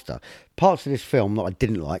happily ever after. Parts of this film that I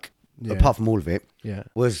didn't like, apart from all of it,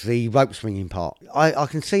 was the rope swinging part. I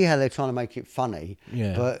can see how they're trying to make it funny,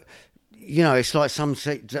 but you know, it's like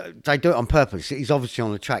they do it on purpose. He's obviously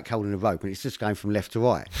on the track holding the rope, and it's just going from left to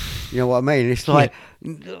right. You know what I mean? It's like,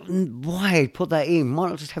 why put that in? Why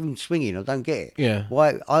not just have him swinging? I don't get it. Yeah.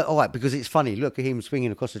 Why? All right, because it's funny. Look at him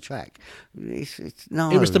swinging across the track.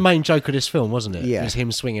 No. It was the main joke of this film, wasn't it? Yeah. It was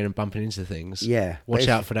him swinging and bumping into things. Yeah. Watch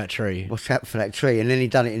out for that tree. Watch out for that tree. And then he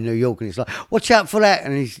done it in New York, and it's like, watch out for that.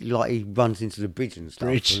 And he runs into the bridge and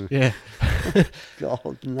stuff. Yeah.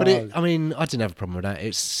 God, no. But I didn't have a problem with that.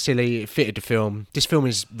 It's silly. It fitted the film. This film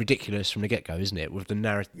is ridiculous from the get-go, isn't it? With the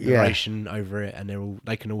narration over it, and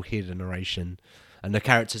they can all hear the narration. And the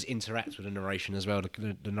characters interact with the narration as well.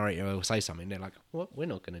 The narrator will say something, they're like, "What? We're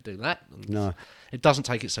not going to do that." And No. it doesn't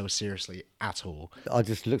take itself seriously at all. I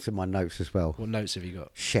just looked at my notes as well. What notes have you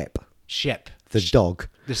got? Shep, Shep, the dog.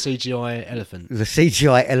 the CGI elephant. The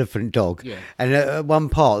CGI elephant dog. Yeah. And at one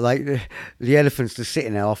part, like the elephant's just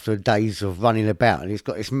sitting there after days of running about, and he's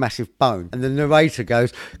got this massive bone. And the narrator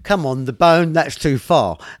goes, "Come on, the bone, that's too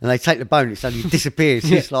far." And they take the bone, it suddenly disappears.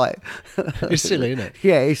 It's like, It's silly, isn't it?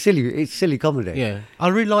 yeah, it's silly. It's silly comedy. Yeah, I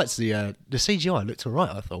really liked the CGI. Looked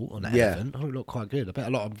alright, I thought, on that Yeah. elephant. I thought it looked quite good. I bet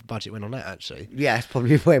a lot of budget went on that actually. Yeah, that's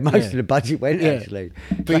probably where most Yeah. of the budget went. Yeah. Actually,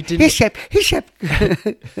 But he like, didn't- here's Shep. Here's Shep.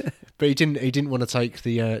 But he didn't want to take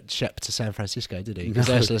the Shep to San Francisco, did he? Because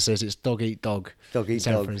No. Ursula says it's dog eat dog. Dog in eat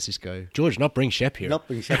San dog. Francisco. George, not bring Shep here. Not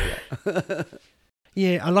being Shep yet.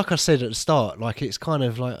 Yeah, and like I said at the start, like it's kind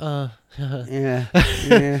of like Yeah,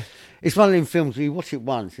 yeah. It's one of them films where you watch it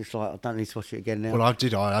once, it's like I don't need to watch it again now. Well,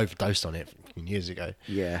 I overdosed on it years ago.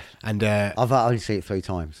 Yeah, And I've only seen it 3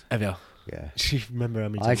 times. have you? Yeah, Do you remember how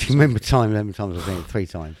many I times? actually remember how many times I've seen it 3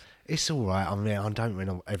 times. It's all right. I mean, I don't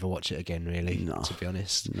really ever watch it again, really. No. To be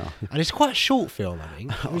honest. No. And it's quite a short film. I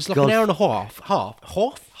think it was like God. an hour and a half.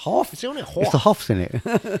 Half. It's only It's the half. Hoffs in it.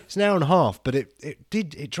 It's an hour and a half, but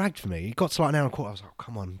it dragged for me. It got to like an hour and a quarter. I was like,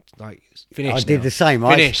 come on, like finish. I did now. the same.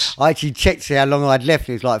 Finish. I actually checked to see how long I'd left.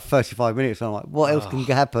 It was like 35 minutes. I'm like, what else can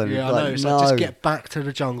happen? Yeah, It's I know. It's like, no. just get back to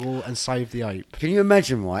the jungle and save the ape. Can you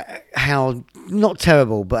imagine, right, how, not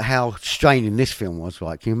terrible, but how straining this film was,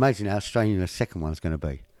 right? Can you imagine how straining the second one's going to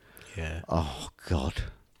be? Yeah. Oh, God.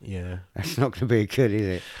 Yeah. That's not going to be good, is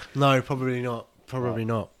it? No, probably not. Probably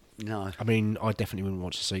not. No. I mean, I definitely wouldn't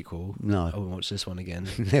watch the sequel. No. I wouldn't watch this one again.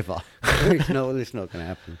 Never. It's not going to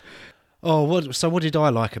happen. Oh, what did I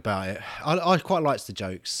like about it? I quite liked the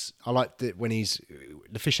jokes. I liked it when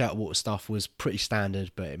the fish out of water stuff was pretty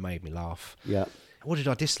standard, but it made me laugh. Yeah. What did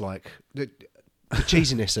I dislike? The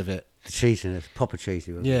cheesiness of it. The cheesiness, proper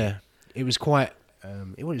cheesy, wasn't it? Yeah, it was quite.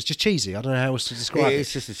 It was just cheesy. I don't know how else to describe it.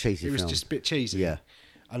 It's just a cheesy It was film. just a bit cheesy. Yeah.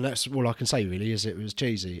 And that's all I can say really is it was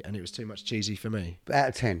cheesy, and it was too much cheesy for me. But out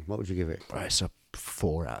of 10, what would you give it? Right, it's a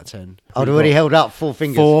 4 out of 10. I'd already held up 4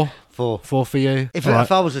 fingers. 4. 4. 4 for you. If All right.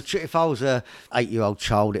 I was a 8-year-old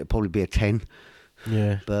child, it'd probably be a 10.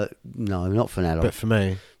 Yeah, But no, not for an adult. but for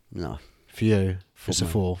me, No. for you, it's a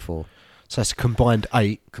 4. 4. So that's a combined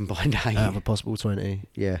 8 Combined 8. out of a possible 20.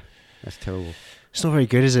 Yeah, that's terrible. It's not very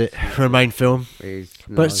good, is it, for a main film? It is,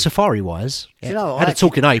 no. But safari-wise, Do you know, had I a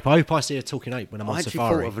talking ape. I hope I see a talking ape when I'm I on actually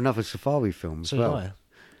safari. thought of another safari film as So well. did I.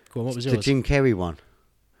 Go on, what was The yours? Jim Carrey one,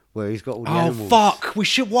 where he's got all the Oh animals. fuck!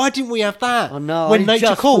 Why didn't we have that? I know, When I nature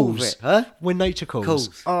just thought of calls, it, huh? When nature calls.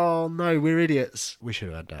 Calls. Oh no, we're idiots. We should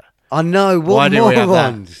have had that. I know, Why what didn't we have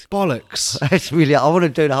that? morons. Bollocks. That's really, I want to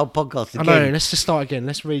do the whole podcast I again. know. Let's just start again.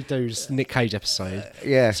 Let's redo this Nick Cage episode.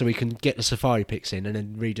 Yeah. So we can get the safari pics in and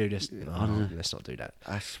then redo this. Oh, let's not do that.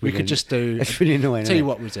 That's We really- could just do. That's really annoying, Tell you isn't it?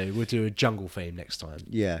 what we'll do. We'll do a jungle theme next time.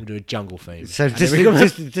 Yeah. We'll do a jungle theme. So And just, then we're gonna-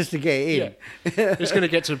 just to get it in. Yeah. It's going to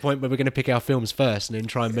get to the point where we're going to pick our films first and then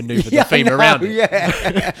try and manoeuvre Yeah, the theme I know, around it.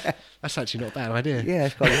 Yeah, That's actually not a bad idea. yeah,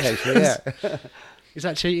 it's quite good actually. Yeah, Is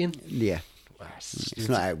that cheating? yeah. Well, It's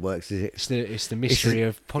not how it works, is it? It's the mystery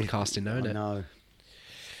of podcasting, though, isn't it? No.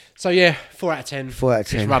 So yeah, 4 out of 10. 4 out of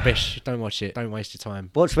 10. It's rubbish. Don't watch it. Don't waste your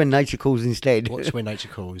time. Watch When Nature Calls instead. Watch When Nature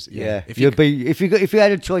Calls. Yeah. If If you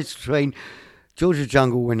had a choice between George of the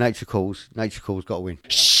Jungle, When Nature Calls got to win.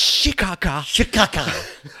 Chicago. Chicago.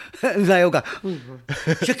 And they all go,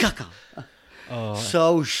 Chicago. Oh.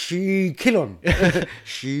 So she kill him.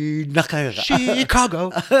 She knock her. Chicago.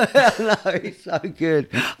 No, it's so good.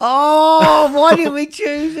 Oh, why didn't we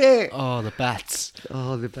choose it? Oh, the bats.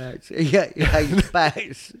 Oh, the bats. Yeah, the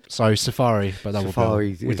bats. So Safari, but that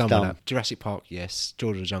Safari we're is done done. with that. Jurassic Park, yes.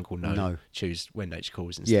 George of the Jungle, no. No. Choose When Nature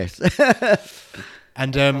Calls instead. Yes.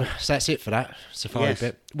 And so that's it for that Safari Yes.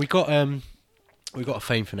 bit. We got a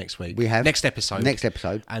theme for next week. We have. Next episode. Next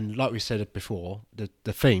episode. And like we said before, the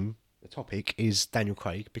theme, the topic is Daniel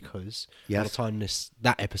Craig because by Yes. the time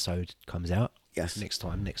that episode comes out, Yes.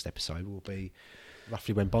 next episode will be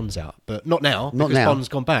roughly when Bond's out, but not now Not because now. Bond's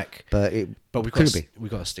gone back. But it But we've could got be.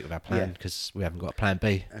 to stick with our plan Yeah. because we haven't got a plan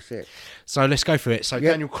B. That's it. So let's go for it. So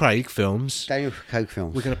Yep. Daniel Craig films. Daniel Craig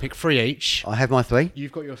films. We're going to pick 3 each. I have my 3.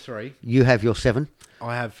 You've got your 3. You have your 7.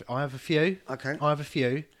 I have a few. Okay. I have a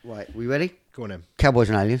few. Right, we ready? Go on then. Cowboys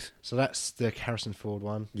and Aliens. So that's the Harrison Ford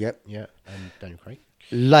one. Yep. Yeah. And Daniel Craig.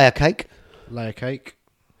 Layer Cake Layer Cake.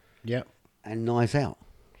 Yep. and Knives Out.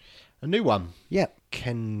 A new one. Yep.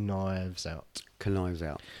 Knives Out. Knives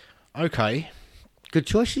Out. Okay. Good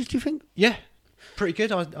choices, do you think? Yeah. Pretty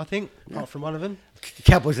good, I think, apart from one of them.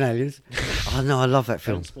 Cowboys and Aliens. Oh no, I love that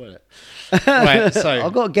film. Don't spoil it. Right, so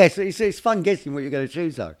I've got to guess. It's fun guessing what you're going to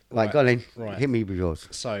choose though. Right, go on in. Right. Hit me with yours.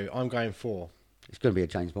 So I'm going for It's going to be a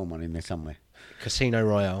James Bond one in there somewhere. Casino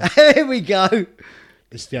Royale. Here we go.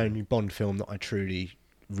 It's the only Bond film that I truly,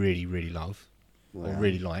 really, really love or Wow.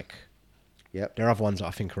 really like. Yep. There are other ones that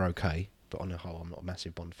I think are okay, but on the whole, I'm not a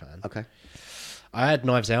massive Bond fan. Okay. I had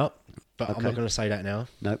Knives Out, but I'm Okay. not going to say that now.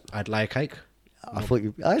 Nope. I had Layer Cake. I thought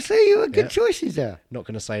you. I see you were good Yeah. choices there. Not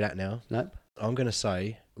going to say that now. Nope. I'm going to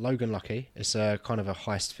say Logan Lucky. It's a kind of a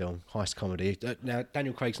heist film, heist comedy. Now,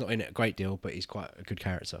 Daniel Craig's not in it a great deal, but he's quite a good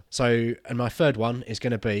character. So, and my third one is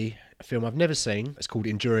going to be a film I've never seen. It's called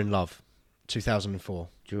Enduring Love, 2004.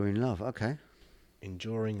 During Love. Okay.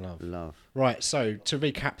 Enduring Love. Love. Right, so to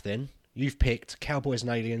recap then, you've picked Cowboys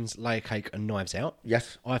and Aliens, Layer Cake and Knives Out.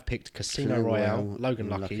 Yes. I've picked Casino Casino Royale, Royale, Logan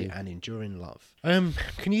Lucky, Lucky. and Enduring Love.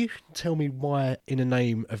 Can you tell me why, in the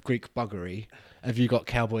name of Greek buggery, have you got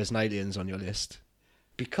Cowboys and Aliens on your list?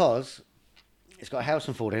 Because it's got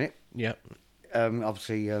Harrison Ford in it. Yeah.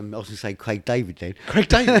 Obviously, I was going to say Craig David then. Craig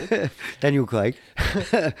David? Daniel Craig.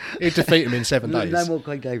 He'd defeat him in 7 days. No more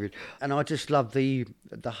Craig David. And I just love the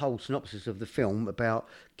whole synopsis of the film about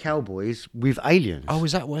cowboys with aliens. Oh,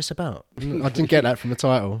 is that what it's about? I didn't get that from the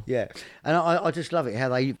title. Yeah. And I just love it, how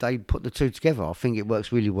they put the two together. I think it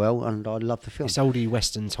works really well, and I love the film. It's oldie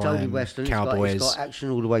Western It's time, oldie Western. Cowboys. It's got action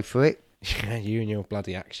all the way through it. Yeah, you and your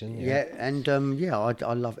bloody action. Yeah, and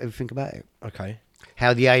I love everything about it. Okay.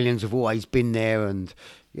 How the aliens have always been there, and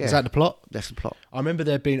yeah. Is that the plot? That's the plot. I remember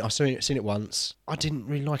there being... I've seen it once. I didn't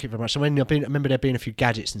really like it very much. I remember there being a few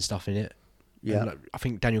gadgets and stuff in it. Yeah. And, I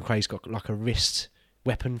think Daniel Craig's got like a wrist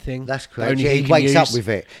weapon thing. That's that correct. only Yeah, he can wakes up use. with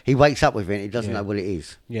it. He wakes up with it. And he doesn't Yeah. know what it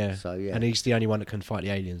is. Yeah. So yeah, And he's the only one that can fight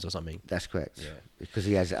the aliens or something. that's correct. Yeah. Because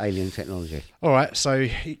he has alien technology. All right. So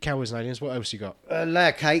Cowboys and Aliens. What else you got?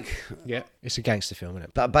 Layer Cake, Yeah. It's a gangster film, isn't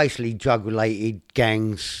it? but basically drug-related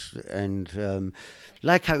gangs, and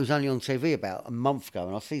Layer Cake was only on TV about a month ago,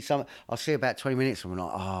 and I see about 20 minutes, and I'm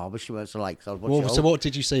like, I wish it was like. So I'd watch it So all. what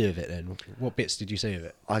did you see of it then? What bits did you see of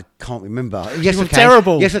it? I can't remember. Yes, were I can.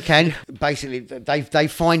 terrible. Yes, I can. Basically, they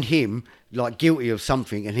find him like guilty of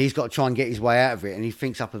something, and he's got to try and get his way out of it, and he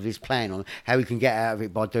thinks up of his plan on how he can get out of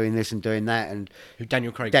it by doing this and doing that. And Who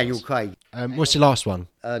Daniel Craig? Daniel does. Craig, What's your last one?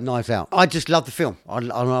 Knives Out. I just love the film. I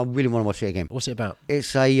really want to watch it again. What's it about?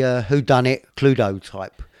 It's a whodunit, Cluedo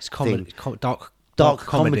type. It's comedy, thing. dark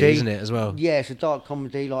comedy, isn't it, as well? Yeah, it's a dark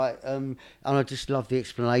comedy, and I just love the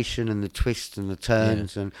explanation and the twists and the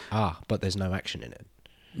turns and. But there's no action in it.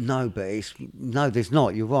 No, but there's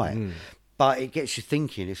not. You're right. But it gets you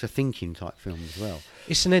thinking. It's a thinking type film as well.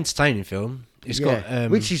 It's an entertaining film. It's got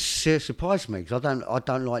which is surprised me because I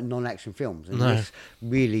don't like non-action films, and No. this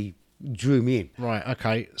really drew me in. right.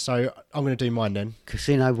 Okay, so I'm going to do mine then.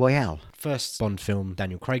 Casino Royale. First Bond film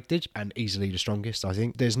Daniel Craig did, and easily the strongest. I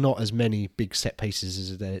think there's not as many big set pieces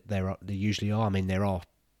as there usually are. I mean, there are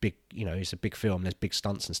big. It's a big film. There's big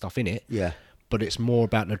stunts and stuff in it. Yeah, But it's more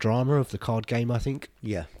about the drama of the card game, I think.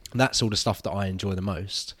 yeah, And that's all the stuff that I enjoy the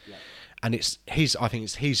most. Yeah. And I think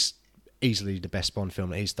it's his easily the best Bond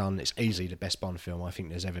film that he's done. It's easily the best Bond film I think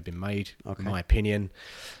there's ever been made, in my opinion.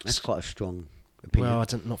 that's quite a strong opinion. Well,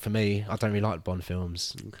 not for me. I don't really like Bond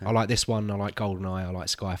films. Okay. I like this one. I like GoldenEye. I like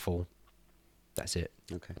Skyfall. That's it.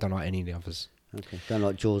 Okay. I don't like any of the others. Okay, don't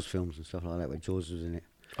like Jaws films and stuff like that where Jaws was in it.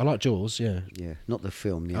 I like Jaws, yeah. Yeah, not the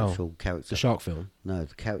film, the Oh, actual character. The shark film. No,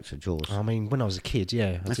 the character Jaws. I mean, when I was a kid,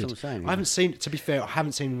 yeah. That's I did. what I'm saying, I yeah. haven't seen, to be fair, I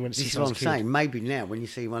haven't seen when This since is I what was I'm a kid. saying. Maybe now, when you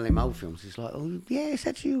see one of them old films, it's like, oh yeah, it's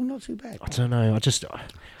actually not too bad. I don't know.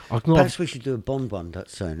 Perhaps we should do a Bond one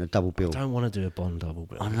that's soon, a double bill. I don't want to do a Bond double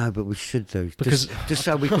bill. I know, but we should do Because- just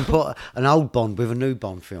so we can put an old Bond with a new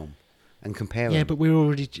Bond film and compare Yeah, them. but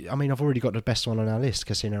I've already got the best one on our list,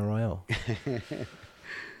 Casino Royale.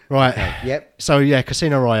 Right. Yep. So yeah,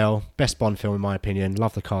 Casino Royale, best Bond film in my opinion.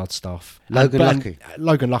 Love the card stuff. Logan Lucky.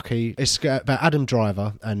 Logan Lucky. It's about Adam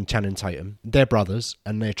Driver and Channing Tatum. They're brothers,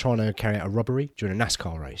 and they're trying to carry out a robbery during a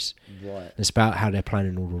NASCAR race. Right. It's about how they're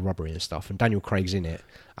planning all the robbery and stuff. And Daniel Craig's in it,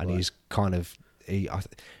 and he's kind of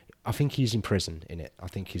I think he's in prison in it. I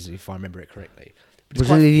think he's, if I remember it correctly. But it's Was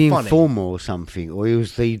quite he the funny. informer or something, or he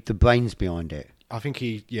was the brains behind it? I think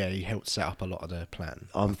he helped set up a lot of the plan.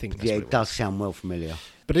 I think that's yeah, what it does sound well familiar.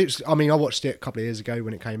 But I watched it a couple of years ago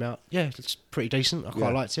when it came out. Yeah, it's pretty decent. I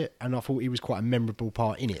quite liked it, and I thought he was quite a memorable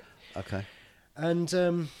part in it. Okay.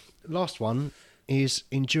 And last one is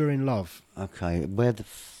Enduring Love. Okay, where the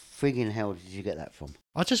friggin' hell did you get that from?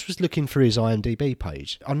 I just was looking through his IMDb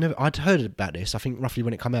page. I'd heard about this, I think roughly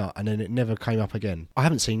when it came out, and then it never came up again. I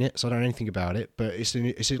haven't seen it, so I don't know anything about it, but it's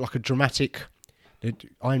like a dramatic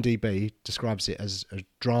IMDb describes it as a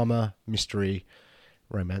drama, mystery,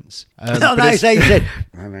 romance. No, but no, it's- he said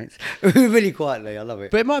romance. Really quietly, I love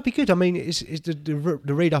it. But it might be good. I mean, the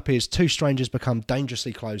read up is two strangers become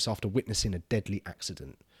dangerously close after witnessing a deadly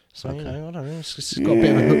accident. So, I don't know, it's got a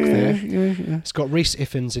bit of a hook there. It's got Rhys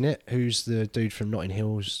Ifans in it, who's the dude from Notting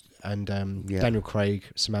Hills, and Daniel Craig,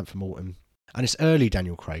 Samantha Morton. And it's early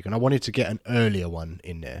Daniel Craig, and I wanted to get an earlier one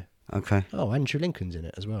in there. Okay. Oh, Andrew Lincoln's in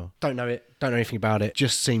it as well. Don't know anything about it.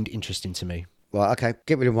 Just seemed interesting to me. Right, okay.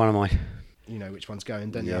 Get rid of one of mine. You know which one's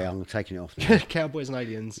going, don't you? Yeah, I'm taking it off now. Cowboys and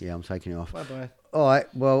Aliens. Yeah, I'm taking it off. Bye-bye. All right,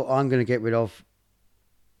 well, I'm going to get rid of...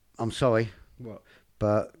 I'm sorry, What?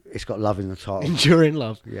 but it's got love in the title. Enduring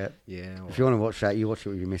Love. Yeah. Yeah. If you want to watch that, you watch it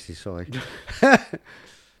with your missus, sorry.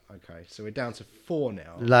 Okay, so we're down to 4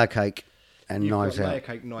 now. Layer Cake and You've Knives got Out. Layer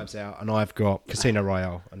Cake, Knives Out, and I've got Casino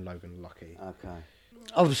Royale and Logan Lucky. Okay.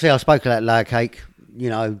 Obviously, I spoke about Layer Cake. You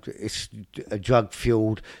know, it's a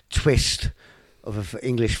drug-fueled twist of an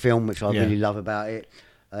English film, which I Yeah. really love about it.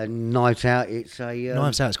 And Knives Out, it's a...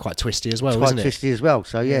 Knives Out is quite twisty as well, it's quite isn't it? twisty as well.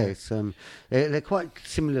 So, yeah, Yeah. it's they're quite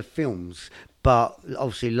similar films, but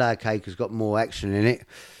obviously Layer Cake has got more action in it,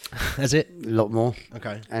 Has it? a lot more.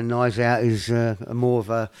 Okay. And Knives Out is more of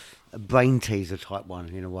a brain teaser type one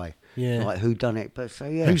in a way. Yeah. Like who done it? But so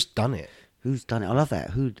yeah, Who's done it? who's done it? I love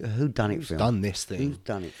that. Who done it? Who's film. done this thing? Who's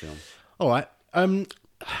done it? Film. All right.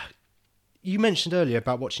 You mentioned earlier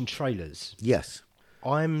about watching trailers. Yes.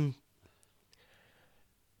 No,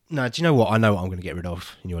 do you know what? I know what I'm going to get rid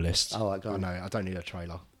of in your list. Oh, right, go I on. know. I don't need a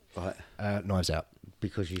trailer. Right. Knives Out.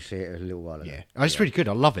 Because you see it a little while ago. Yeah. It's really good.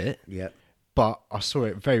 I love it. Yeah. But I saw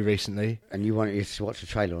it very recently. And you wanted to watch the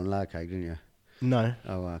trailer on Layer Cake, didn't you? No.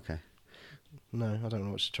 Oh, okay. No, I don't want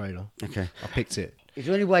to watch the trailer. Okay. I picked it. Is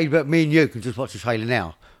there any way that me and you can just watch the trailer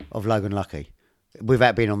now of Logan Lucky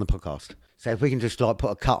without being on the podcast? So if we can just like put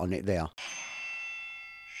a cut on it there.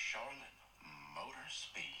 Charlotte Motor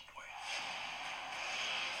Speedway.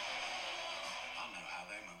 I know how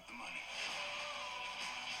they move the money.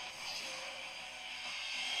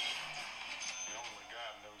 The only guy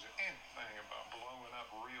who knows anything about blowing up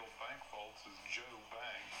real bank vaults is Joe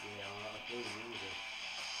Bang.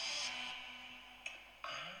 I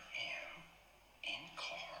am in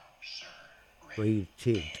car, sir. Breathe,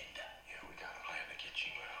 Tid. Yeah, we got a plan to get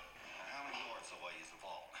you out. How many yards away is the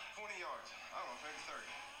vault? 20 yards. I don't know, maybe 30.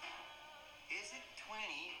 Is it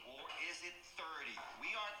 20 or is it 30?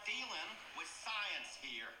 We are dealing with science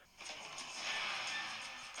here.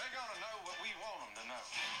 They're gonna know what we want them to know.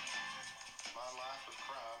 My life of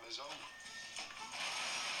crime is over.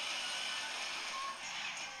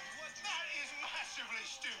 What? That is massively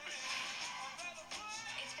stupid.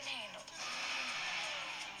 It's been handled.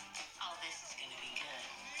 Oh, this is gonna be good.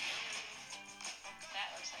 That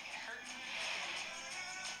looks like it hurt.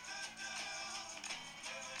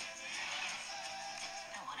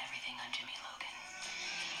 I want everything on Jimmy Logan.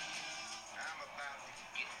 I'm about to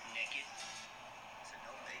get naked. So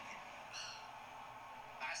no bacon.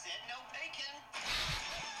 I said no bacon.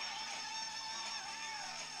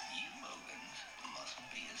 You Logans mustn't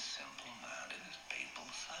be as simple-minded as people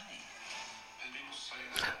say. People say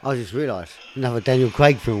that. I just realised another Daniel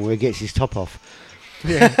Craig film where he gets his top off.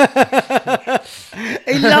 He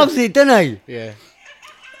loves it, doesn't he? Yeah.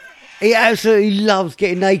 He absolutely loves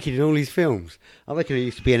getting naked in all his films. I reckon he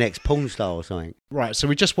used to be an ex-porn star or something. Right, so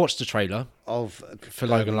we just watched the trailer Of for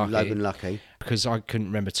Logan Lucky. Logan Lucky. because I couldn't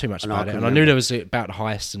remember too much And I about it. couldn't And I knew remember. there was about the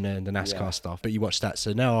heist and the NASCAR Yeah. stuff, but you watched that.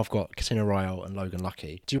 So now I've got Casino Royale and Logan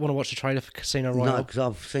Lucky. Do you want to watch the trailer for Casino No, Royale? because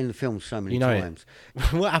I've seen the film so many You know times. it.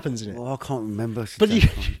 What happens in it? Well, I can't remember. But you-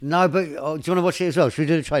 No, but do you want to watch it as well? Should we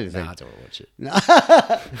do the trailers then? Nah, I don't want to watch it.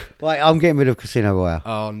 Right, I'm getting rid of Casino Royale.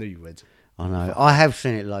 Oh, I knew you would. I know. I have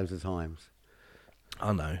seen it loads of times.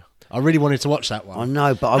 I know. I really wanted to watch that one. I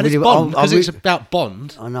know, but I And really it's Bond, I because it's re- about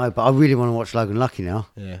Bond. I know, but I really want to watch Logan Lucky now.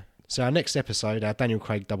 Yeah. So our next episode, our Daniel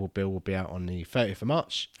Craig double bill, will be out on the 30th of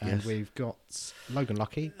March, and Yes. we've got Logan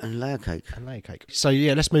Lucky And Layer Cake. and Layer Cake. So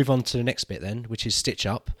yeah, let's move on to the next bit then, which is Stitch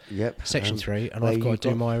Up. Yep. Section 3, and where I've got you've to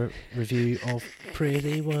do got- my review of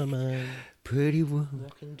Pretty Woman. Pretty woman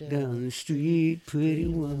Walking down down the street, pretty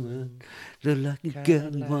woman. The lucky girl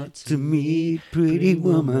Cadillac wants to meet pretty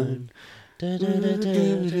woman. Go Go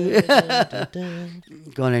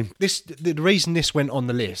on then. The reason this went on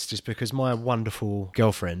the list is because my wonderful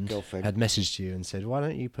girlfriend Girlfriend. had messaged you and said, "Why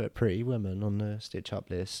don't you put Pretty Woman on the Stitch Up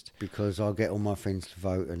list?" Because I'll get all my friends to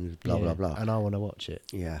vote and blah, Yeah, blah, blah. And I want to watch it.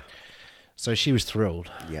 Yeah. So she was thrilled.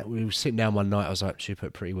 Yeah. We were sitting down one night. I was like, "Should we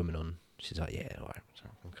put Pretty Woman on?" She's like, "Yeah, all right." So,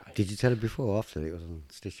 okay. Did you tell her before or after it was on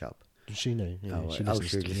Stitch Up? She knew. Yeah, Oh, right. she Oh, listens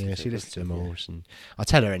she to, listens yeah, to she it, listens to them yeah. all. And I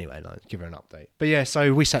tell her anyway, like, give her an update. But yeah,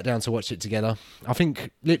 so we sat down to watch it together. I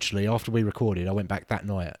think literally after we recorded, I went back that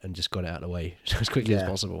night and just got it out of the way as quickly as Yeah.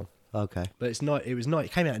 possible. Okay. But it came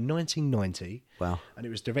out in 1990. Wow. And it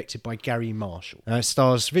was directed by Gary Marshall. It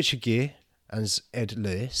stars Richard Gere as Ed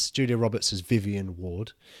Lewis, Julia Roberts as Vivian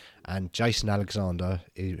Ward, and Jason Alexander,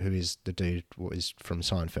 who is the dude what is from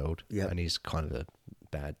Seinfeld. Yep. And he's kind of a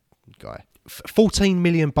bad guy. 14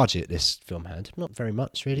 million budget this film had. Not very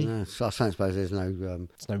much, really. No, so I suppose there's no.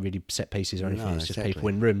 It's no really set pieces or anything. No, It's just exactly. people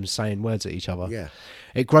in rooms saying words at each other. Yeah.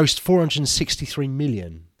 It grossed 463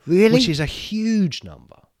 million. Really? Which is a huge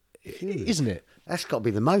number. Isn't it? That's got to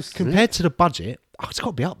be the most. isn't it? Compared to the budget, it's got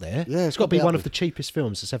to be up there. Yeah, it's got to be up one of there. the cheapest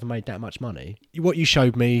films that's ever made that much money. What you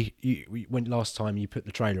showed me, when last time you put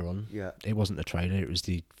the trailer on, Yeah. it wasn't the trailer, it was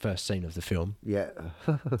the first scene of the film. Yeah.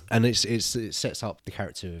 And it sets up the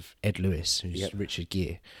character of Ed Lewis, who's Yep. Richard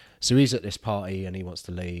Gere. So he's at this party and he wants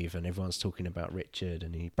to leave and everyone's talking about Richard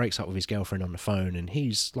and he breaks up with his girlfriend on the phone and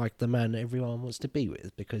he's like the man that everyone wants to be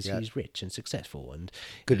with because Yeah. he's rich and successful and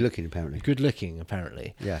Good looking, apparently. good looking,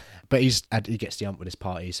 apparently. Yeah. But he gets the ump with his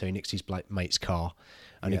party, so he nicks his mate's car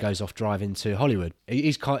and he Yeah. goes off driving to Hollywood.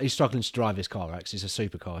 He's struggling to drive his car, right? 'Cause it's a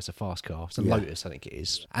supercar, it's a fast car. It's a Yeah. Lotus, I think it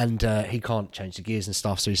is. And he can't change the gears and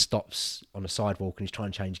stuff, so he stops on a sidewalk and he's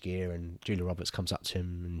trying to change gear and Julia Roberts comes up to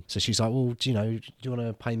him. And so she's like, well, do you want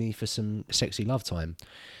to pay me for some sexy love time?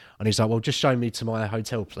 And he's like, well, just show me to my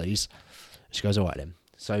hotel, please. She goes, all right then.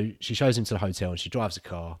 So she shows him to the hotel and she drives the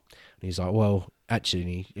car. And he's like, well,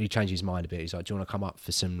 actually, and he changes his mind a bit. He's like, do you want to come up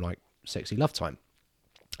for some like sexy love time?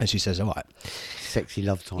 And she says, all right. Sexy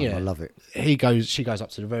love time. Yeah. I love it. She goes up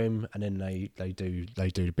to the room and then they do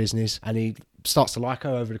the business and he starts to like her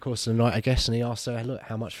over the course of the night, I guess. And he asks her, look,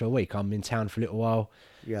 how much for a week? I'm in town for a little while.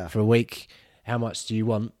 Yeah. For a week. How much do you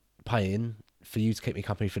want paying for you to keep me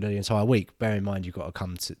company for the entire week? Bear in mind, you've got to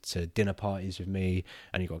come to dinner parties with me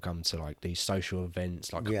and you've got to come to like these social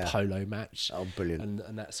events, like Yeah. a polo match. Oh, brilliant.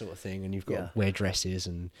 And that sort of thing. And you've got Yeah. to wear dresses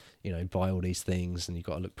and, buy all these things and you've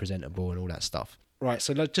got to look presentable and all that stuff. Right.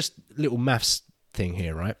 So like, just little maths thing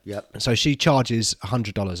here, right? Yep. So she charges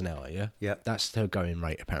 $100 an hour, yeah? Yep. That's her going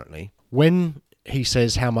rate, apparently. When he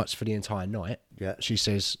says how much for the entire night, Yeah. she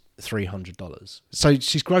says $300. So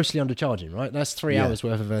she's grossly undercharging, right? That's 3 Yeah. hours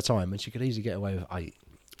worth of her time, and she could easily get away with 8.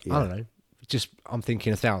 Yeah. I don't know. I'm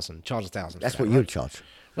thinking 1,000. Charge 1,000. That's for what that, you'd right? charge.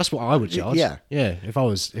 That's what I would charge. Yeah. Yeah. If I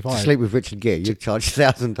To sleep with Richard Gere, you'd charge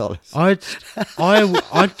 $1,000.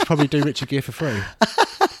 I'd probably do Richard Gere for free.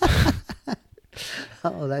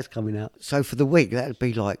 Oh, that's coming out. So for the week, that'd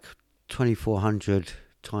be like 2,400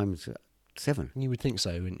 times 7. You would think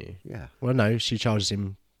so, wouldn't you? Yeah. Well, no, she charges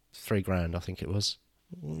him $3,000, I think it was.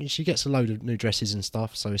 She gets a load of new dresses and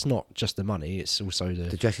stuff, so it's not just the money; it's also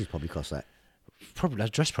The dresses probably cost that.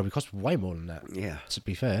 that dress probably costs way more than that. Yeah. To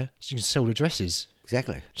be fair, so you can sell the dresses,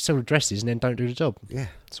 Exactly. sell the dresses, and then don't do the job. Yeah.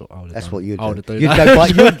 That's what I would have That's done. what you'd I do. would do. You'd that. go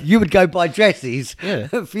buy, you would go buy dresses Yeah.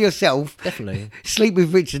 for yourself. Definitely. Sleep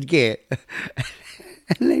with Richard Gere.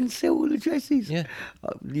 And then sell all the dresses. Yeah.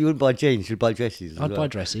 You wouldn't buy jeans, you'd buy dresses. as I'd well. buy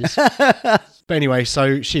dresses. But anyway,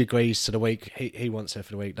 so she agrees to the week. He wants her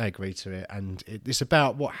for the week. They agree to it, and it's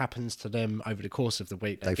about what happens to them over the course of the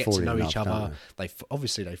week. They They get fall to in know love, each don't other.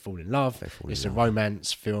 Obviously they fall in love. fall in It's a love.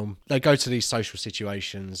 romance film. They go to these social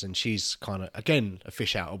situations, and she's kind of again a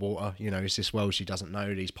fish out of water. It's this world she doesn't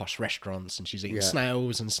know. These posh restaurants, and she's eating Yeah.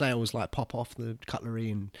 snails, and snails like pop off the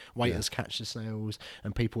cutlery, and waiters catch the snails,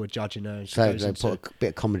 and people are judging her. And she So goes they into- put a bit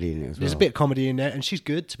of comedy in it as well. there's a bit of comedy in there, and she's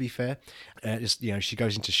good, to be fair. She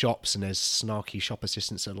goes into shops, and there's snarky shop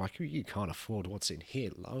assistants that are like, "You can't afford what's in here,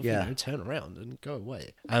 love. Yeah. Turn around and go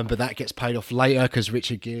away." But that gets paid off later because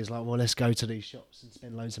Richard Gere's like, "Well, let's go to these shops and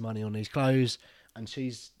spend loads of money on these clothes," and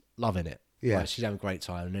she's loving it. Yeah. Like, she's having a great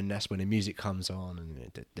time, and then that's when the music comes on,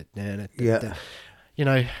 and Yeah.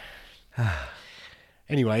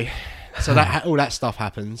 Anyway, so that all that stuff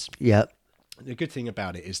happens. Yeah. The good thing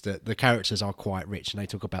about it is that the characters are quite rich, and they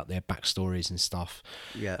talk about their backstories and stuff.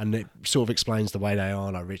 Yeah. And it sort of explains the way they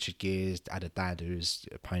are. Like Richard Gere had a dad who was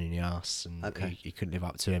a pain in the ass, and Okay. he couldn't live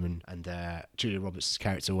up to him. And Julia Roberts'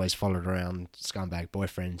 character always followed around scumbag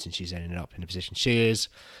boyfriends, and she's ended up in the position she is.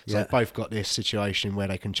 So Yeah. they've both got this situation where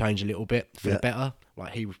they can change a little bit for Yeah. the better.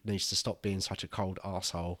 Like he needs to stop being such a cold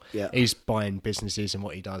arsehole. Yeah. He's buying businesses, and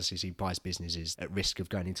what he does is he buys businesses at risk of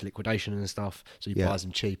going into liquidation and stuff. So he Yeah. buys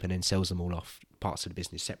them cheap and then sells them all off parts of the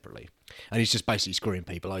business separately. And he's just basically screwing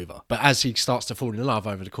people over. But as he starts to fall in love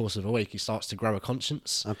over the course of a week, he starts to grow a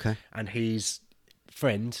conscience. Okay. And his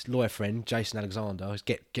lawyer friend, Jason Alexander,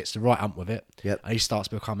 gets the right ump with it. Yep. And he starts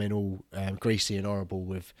becoming all greasy and horrible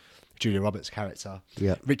with Julia Roberts' character.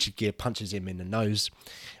 Yeah. Richard Gere punches him in the nose,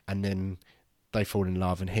 and then they fall in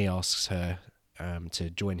love, and he asks her to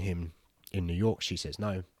join him in New York. She says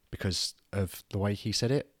no because of the way he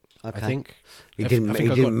said it. Okay. I think He I didn't. think He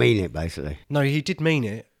I didn't got- mean it, basically. No, he did mean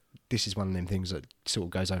it. This is one of them things that sort of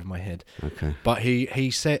goes over my head. Okay. But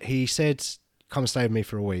he said come stay with me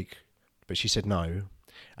for a week, but she said no,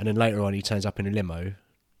 and then later on he turns up in a limo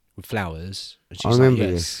with flowers, and she's remember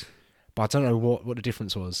like, yes. this. But I don't know what the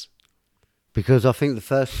difference was. Because I think the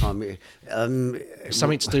first time,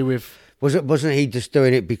 Something to do with wasn't he just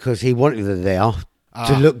doing it because he wanted her there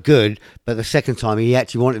to look good? But the second time, he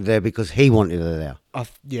actually wanted her there because he wanted her there.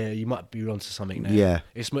 yeah, you might be onto something there. Yeah.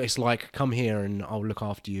 It's like come here and I'll look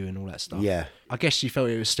after you and all that stuff. Yeah. I guess she felt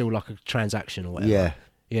it was still like a transaction or whatever. Yeah.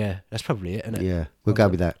 Yeah, that's probably it, isn't it? Yeah, we'll Well go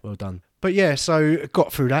done. with that. Well done. But yeah, so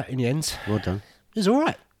got through that in the end. Well done. It was all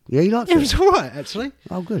right. Yeah, you liked It it. was all right, actually.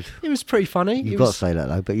 Oh, good. It was pretty funny. You've It got to was- say that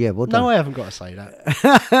though. But yeah, well done. No, I haven't got to say that.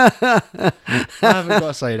 I haven't got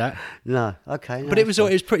to say that. No, okay. But it was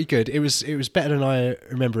pretty good. It was better than I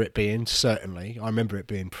remember it being. Certainly, I remember it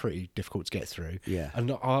being pretty difficult to get through. Yeah.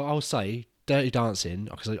 And I'll say Dirty Dancing,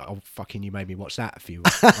 because you made me watch that a few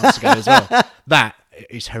months ago as well. That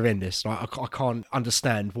is horrendous. Like I can't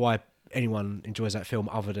understand why anyone enjoys that film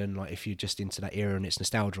other than like if you're just into that era and it's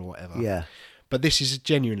nostalgia or whatever. Yeah. But this is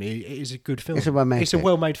genuinely, it is a good film. It's a romantic. It's a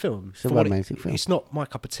well-made film. It's a For what romantic film. It's not my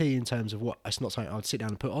cup of tea in terms of what. It's not something I'd sit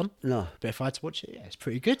down and put on. No. But if I had to watch it, yeah, it's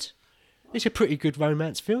pretty good. It's a pretty good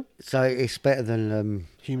romance film. So it's better than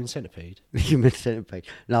Human Centipede. Human Centipede.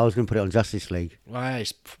 No, I was going to put it on Justice League. Well,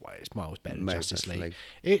 it's miles better than Maybe Justice Justice League. League.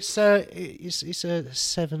 It's a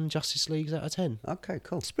 7 Justice Leagues out of 10. Okay,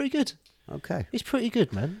 cool. It's pretty good. Okay, It's pretty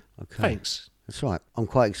good, man. Okay. Thanks. that's right. I'm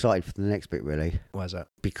quite excited for the next bit, really, Why is that?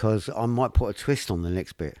 because I might put a twist on the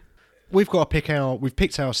next bit. We've picked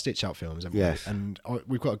our Stitch Up films, haven't Yes. we? And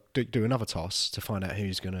we've got to do another toss to find out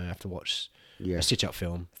who's going to have to watch Yeah. a Stitch Up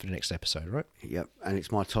film for the next episode, right? Yep, and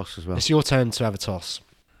it's my toss as well. It's your turn to have a toss.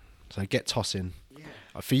 So get tossing.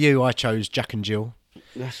 For you, I chose Jack and Jill.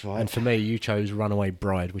 That's right. And for me, you chose Runaway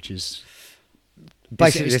Bride, which is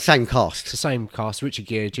Basically it's- the same it's cast. the same cast, Richard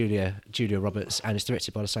Gere, Julia Roberts, and it's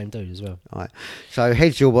directed by the same dude as well. All right. So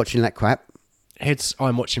heads, you're watching that crap. Heads,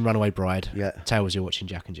 I'm watching Runaway Bride. Yeah. Tails, you're watching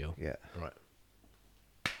Jack and Jill. Yeah. Right.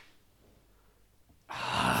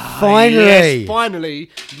 Finally. Yes, finally,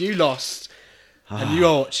 you lost. And you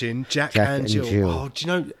are watching Jack, and Jill. Oh, do you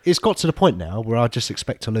know, it's got to the point now where I just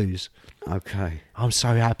expect to lose. Okay. I'm so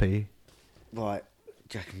happy. Right.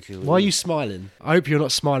 Jack and Jill. Why are you smiling? I hope you're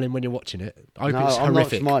not smiling when you're watching it. I hope No, it's I'm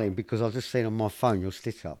horrific. not smiling because I've just seen on my phone your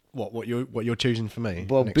stitch up. What you're choosing for me?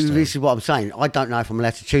 Well, next time? this is what I'm saying. I don't know if I'm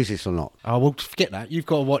allowed to choose this or not. Oh, well, forget that. You've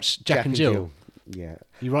got to watch Jack and Jill. Yeah.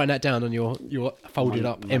 You're writing that down on your folded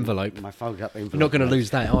up envelope. My folded up envelope. You're not going to lose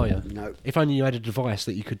that, are you? No. If only you had a device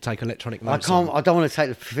that you could take electronic I notes can't. I don't want to take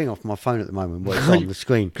the thing off my phone at the moment. Where it's on the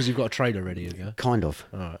screen. because you've got a trailer ready to go. Kind of.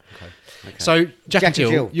 All right, okay. So Jack and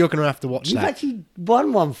Jill, you're going to have to watch You've that. actually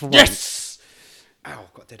won one for once. Yes. Ow,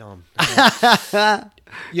 I've got a dead arm.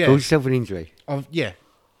 Yeah. Cause yourself an injury. Yeah.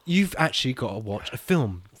 You've actually got to watch a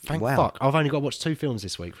film. Thank Wow. fuck. I've only got to watch 2 films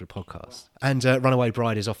this week for the podcast. And Runaway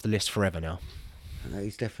Bride is off the list forever now. That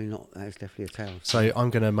is definitely not. That is definitely a tail. So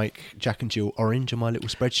I'm going to make Jack and Jill orange on my little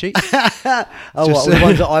spreadsheet. Oh, Just- what, the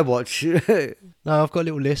ones that I watch. No, I've got a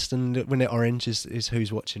little list, and when they're orange is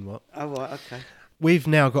who's watching what. Oh, right, okay. We've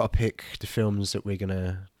now got to pick the films that we're going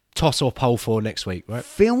to toss or poll for next week, right?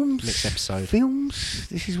 Films. Next episode. Films.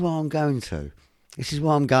 This is where I'm going to. This is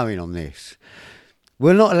where I'm going on this.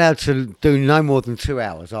 We're not allowed to do no more than 2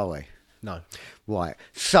 hours, are we? No. Right.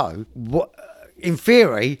 So, what? In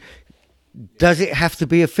theory, does it have to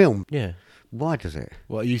be a film? Yeah. Why does it?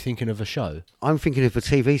 What, are you thinking of a show? I'm thinking of a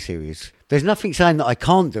TV series. There's nothing saying that I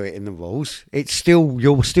can't do it in the rules. It's still,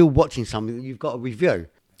 you're still watching something that you've got to review.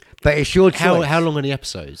 But it's your choice. How long are the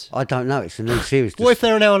episodes? I don't know. It's a new series. What if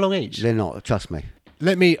they're an hour long each? They're not. Trust me.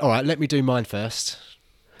 Let me do mine first.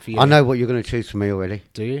 For you. I know what you're going to choose for me already.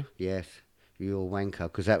 Do you? Yes. You're a wanker,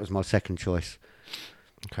 because that was my second choice.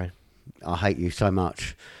 Okay. I hate you so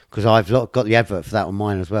much, because I've got the advert for that on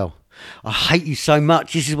mine as well. I hate you so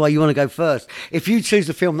much. This is why you want to go first. If you choose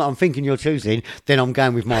the film that I'm thinking you're choosing, then I'm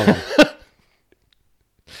going with my one.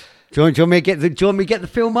 Do you want me to get the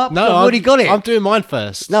film up? No, I've already got it. I'm doing mine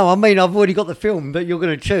first. No, I mean, I've already got the film that you're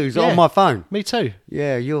going to choose Yeah. on my phone. Me too.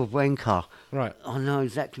 Yeah, you're a wanker. Right. I know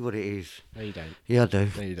exactly what it is. No, you don't. Yeah, I do.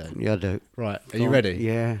 No, you don't. Yeah, I do. Right. Are Go you on. ready?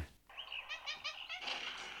 Yeah.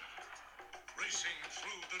 Racing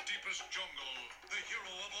through the deepest jungle, the hero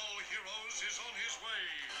of all heroes is on his way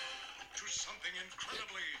to something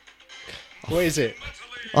incredibly What is it?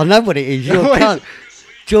 mentally I know what it is. You're a What is cunt. it?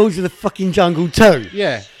 George of the fucking Jungle 2.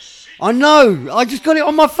 Yeah. I know. I just got it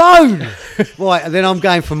on my phone. Right, and then I'm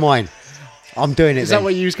going for mine. I'm doing it. Is then. that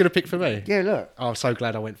what you was going to pick for me? Yeah, look. Oh, I'm so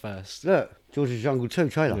glad I went first. Look. George of the Jungle 2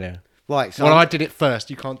 trailer. Yeah. Right, so Well, I did it first.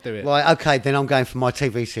 You can't do it. right, okay, then I'm going for my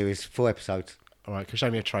TV series, 4 episodes. All right, can you show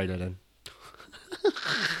me a trailer then?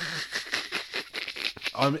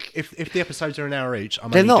 If the episodes are an hour each,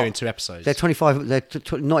 I'm They're only not. doing 2 episodes. They're 25. They're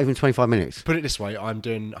not even 25 minutes. Put it this way, I'm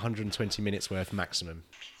doing 120 minutes worth maximum.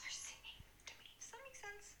 Does that make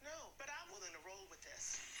sense? No, but I'm willing to roll with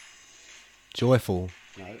this. Joyful.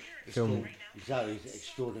 No, it's Film. called Zoe's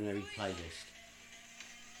Extraordinary Playlist.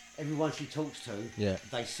 Everyone she talks to, Yeah.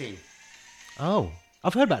 they sing. Oh,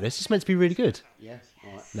 I've heard about this. It's meant to be really good. Yeah,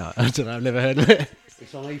 right. No, I don't know. I've never heard of it.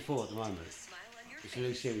 It's on E4 at the moment. It's a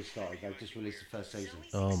new series started. They've just released the first season.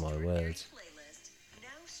 Oh my word! Playlist. Now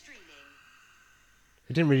streaming.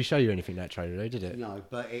 It didn't really show you anything, that trailer, though, did it? No,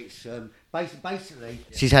 but it's basically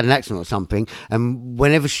she's had an accident or something, and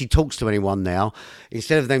whenever she talks to anyone now,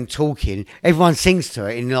 instead of them talking, everyone sings to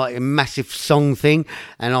it in like a massive song thing.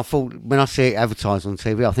 And I thought, when I see it advertised on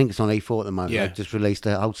TV, I think it's on E4 at the moment. Yeah. They've just released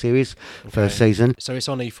the whole series, first season. So it's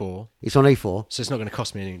on E4. It's on E4. So it's not going to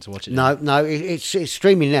cost me anything to watch it. No, it's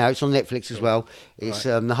streaming now. It's on Netflix as well. It's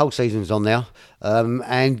the whole season's on there,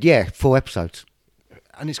 and yeah, 4 episodes.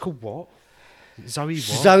 And it's called what? Zoe what?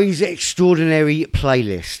 Zoe's Extraordinary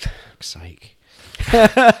Playlist. For fuck's sake.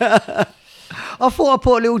 I thought I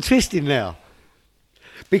put a little twist in there.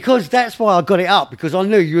 Because that's why I got it up, because I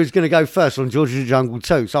knew you was going to go first on George of the Jungle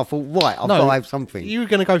 2. So I thought, right, I've got to have something. You were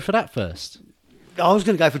going to go for that first. I was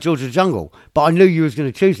going to go for George of the Jungle, but I knew you was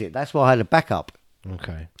going to choose it. That's why I had a backup.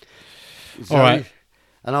 Okay. So, All right.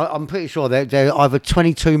 And I'm pretty sure they're either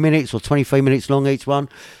 22 minutes or 23 minutes long each one.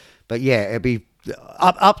 But yeah, it'll be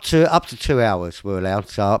up to 2 hours we're allowed.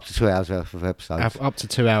 So up to 2 hours worth of episodes. Up to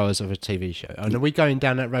 2 hours of a TV show. And are we going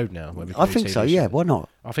down that road now? Where we can I do think TV so, yeah. shows? Why not?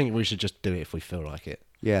 I think we should just do it if we feel like it.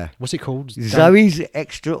 Yeah. What's it called? Zoe's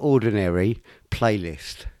Extraordinary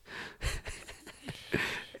Playlist.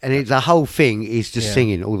 And the whole thing is just Yeah.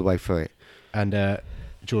 singing all the way through it. And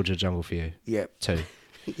Georgia Jungle for you. Yep. 2.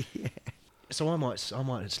 So I might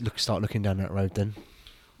start looking down that road then.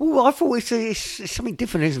 Well, I thought it's something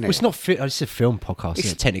different, isn't it? Well, it's not. It's a film podcast,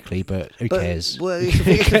 isn't it, technically, but who cares? Well,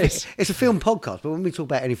 Who cares? it's a film podcast, but when we talk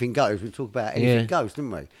about anything goes, we talk about anything goes, didn't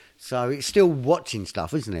we? So it's still watching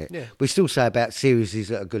stuff, isn't it? Yeah. We still say about series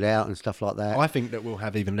that are good out and stuff like that. I think that we'll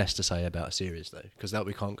have even less to say about a series though, because that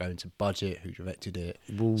we can't go into budget, who directed it,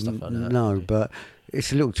 stuff like that. No, but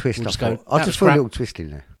it's a little twist. We'll I just go, thought. I "That just was put a crap." little twist in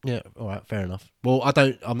there. Yeah, all right, fair enough. Well,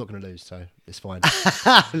 I'm not going to lose, so it's fine.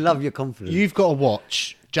 I love your confidence. You've got to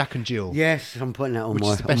watch Jack and Jill. Yes, I'm putting that on which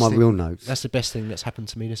is the my best thing- real notes. That's the best thing that's happened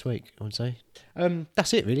to me this week, I would say.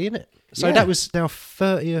 That's it, really, isn't it? So Yeah. that was our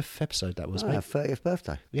 30th episode. That was Oh, mate. our 30th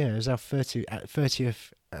birthday. Yeah, it was our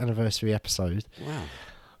 30th anniversary episode. Wow.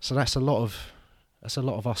 So that's a lot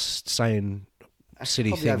of us saying silly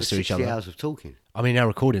Probably over things to each 60 other. hours of talking. I mean, our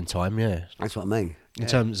recording time, yeah. That's what I mean. In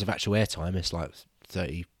terms of actual airtime, it's like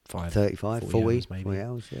 35, 35, 40 hours, maybe. 40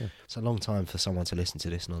 hours, yeah. It's a long time for someone to listen to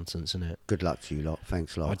this nonsense, isn't it? Good luck to you lot.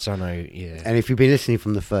 Thanks a I lot. don't know, yeah. And if you've been listening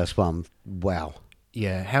from the first one, wow,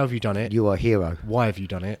 Yeah, how have you done it? you are a hero. Why have you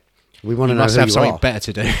done it? We want to You know must who have you something are. better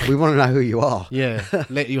to do. We want to know who you are. Yeah,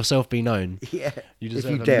 let yourself be known. Yeah. You if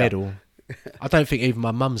deserve you a dare. medal. I don't think even my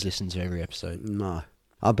mum's listened to every episode. No.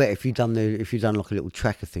 I bet if you've done like a little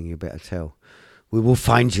tracker thing, you better tell. We will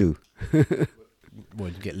find you. Well,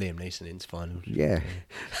 you get Liam Neeson into finals. Yeah.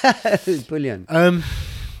 Brilliant.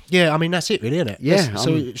 Yeah, I mean that's it, really, isn't it? Yeah,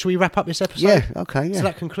 So, shall we wrap up this episode? Yeah, okay, yeah. So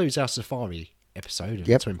that concludes our Safari episode of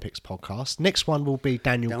Yep. the Twin Peaks podcast. Next one will be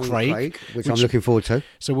Daniel Daniel Craig, which I'm looking forward to.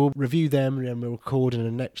 So we'll review them and we'll record,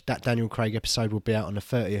 and that Daniel Craig episode will be out on the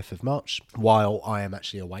 30th of March while I am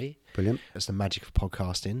actually away. Brilliant. That's the magic of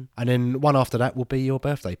podcasting. And then one after that will be your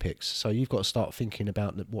birthday picks. So you've got to start thinking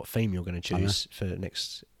about what theme you're going to choose for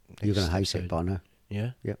next You're going to hate episode. it, but I know.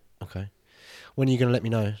 Yeah? Yep. Okay. When are you going to let me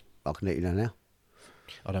know? I can let you know now.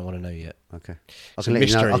 I don't want to know yet. Okay. It's I a can let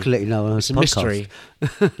you know. mystery. I can let you know on It's a the mystery.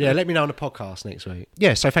 podcast. Yeah, let me know on the podcast next week.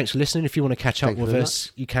 Yeah, so thanks for listening. If you want to catch up Thank you with very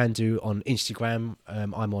us, you can do on Instagram.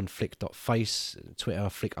 I'm on flick.face, Twitter,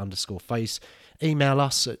 flick_face. Email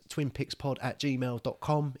us at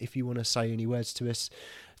twinpixpod@gmail.com if you want to say any words to us.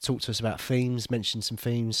 Talk to us about themes, mention some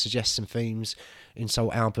themes, suggest some themes,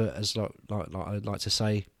 insult Albert, as like I'd like to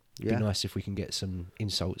say. It'd Yeah. be nice if we can get some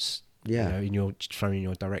insults Yeah. thrown in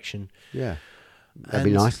your direction. Yeah. That'd be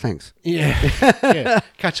And- nice, thanks. Yeah. Yeah.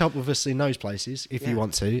 Catch up with us in those places if you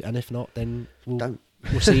want to, and if not, then we'll Don't.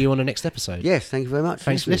 see you on the next episode. Yes, thank you very much.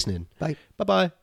 Thanks for listening. Bye. Bye-bye.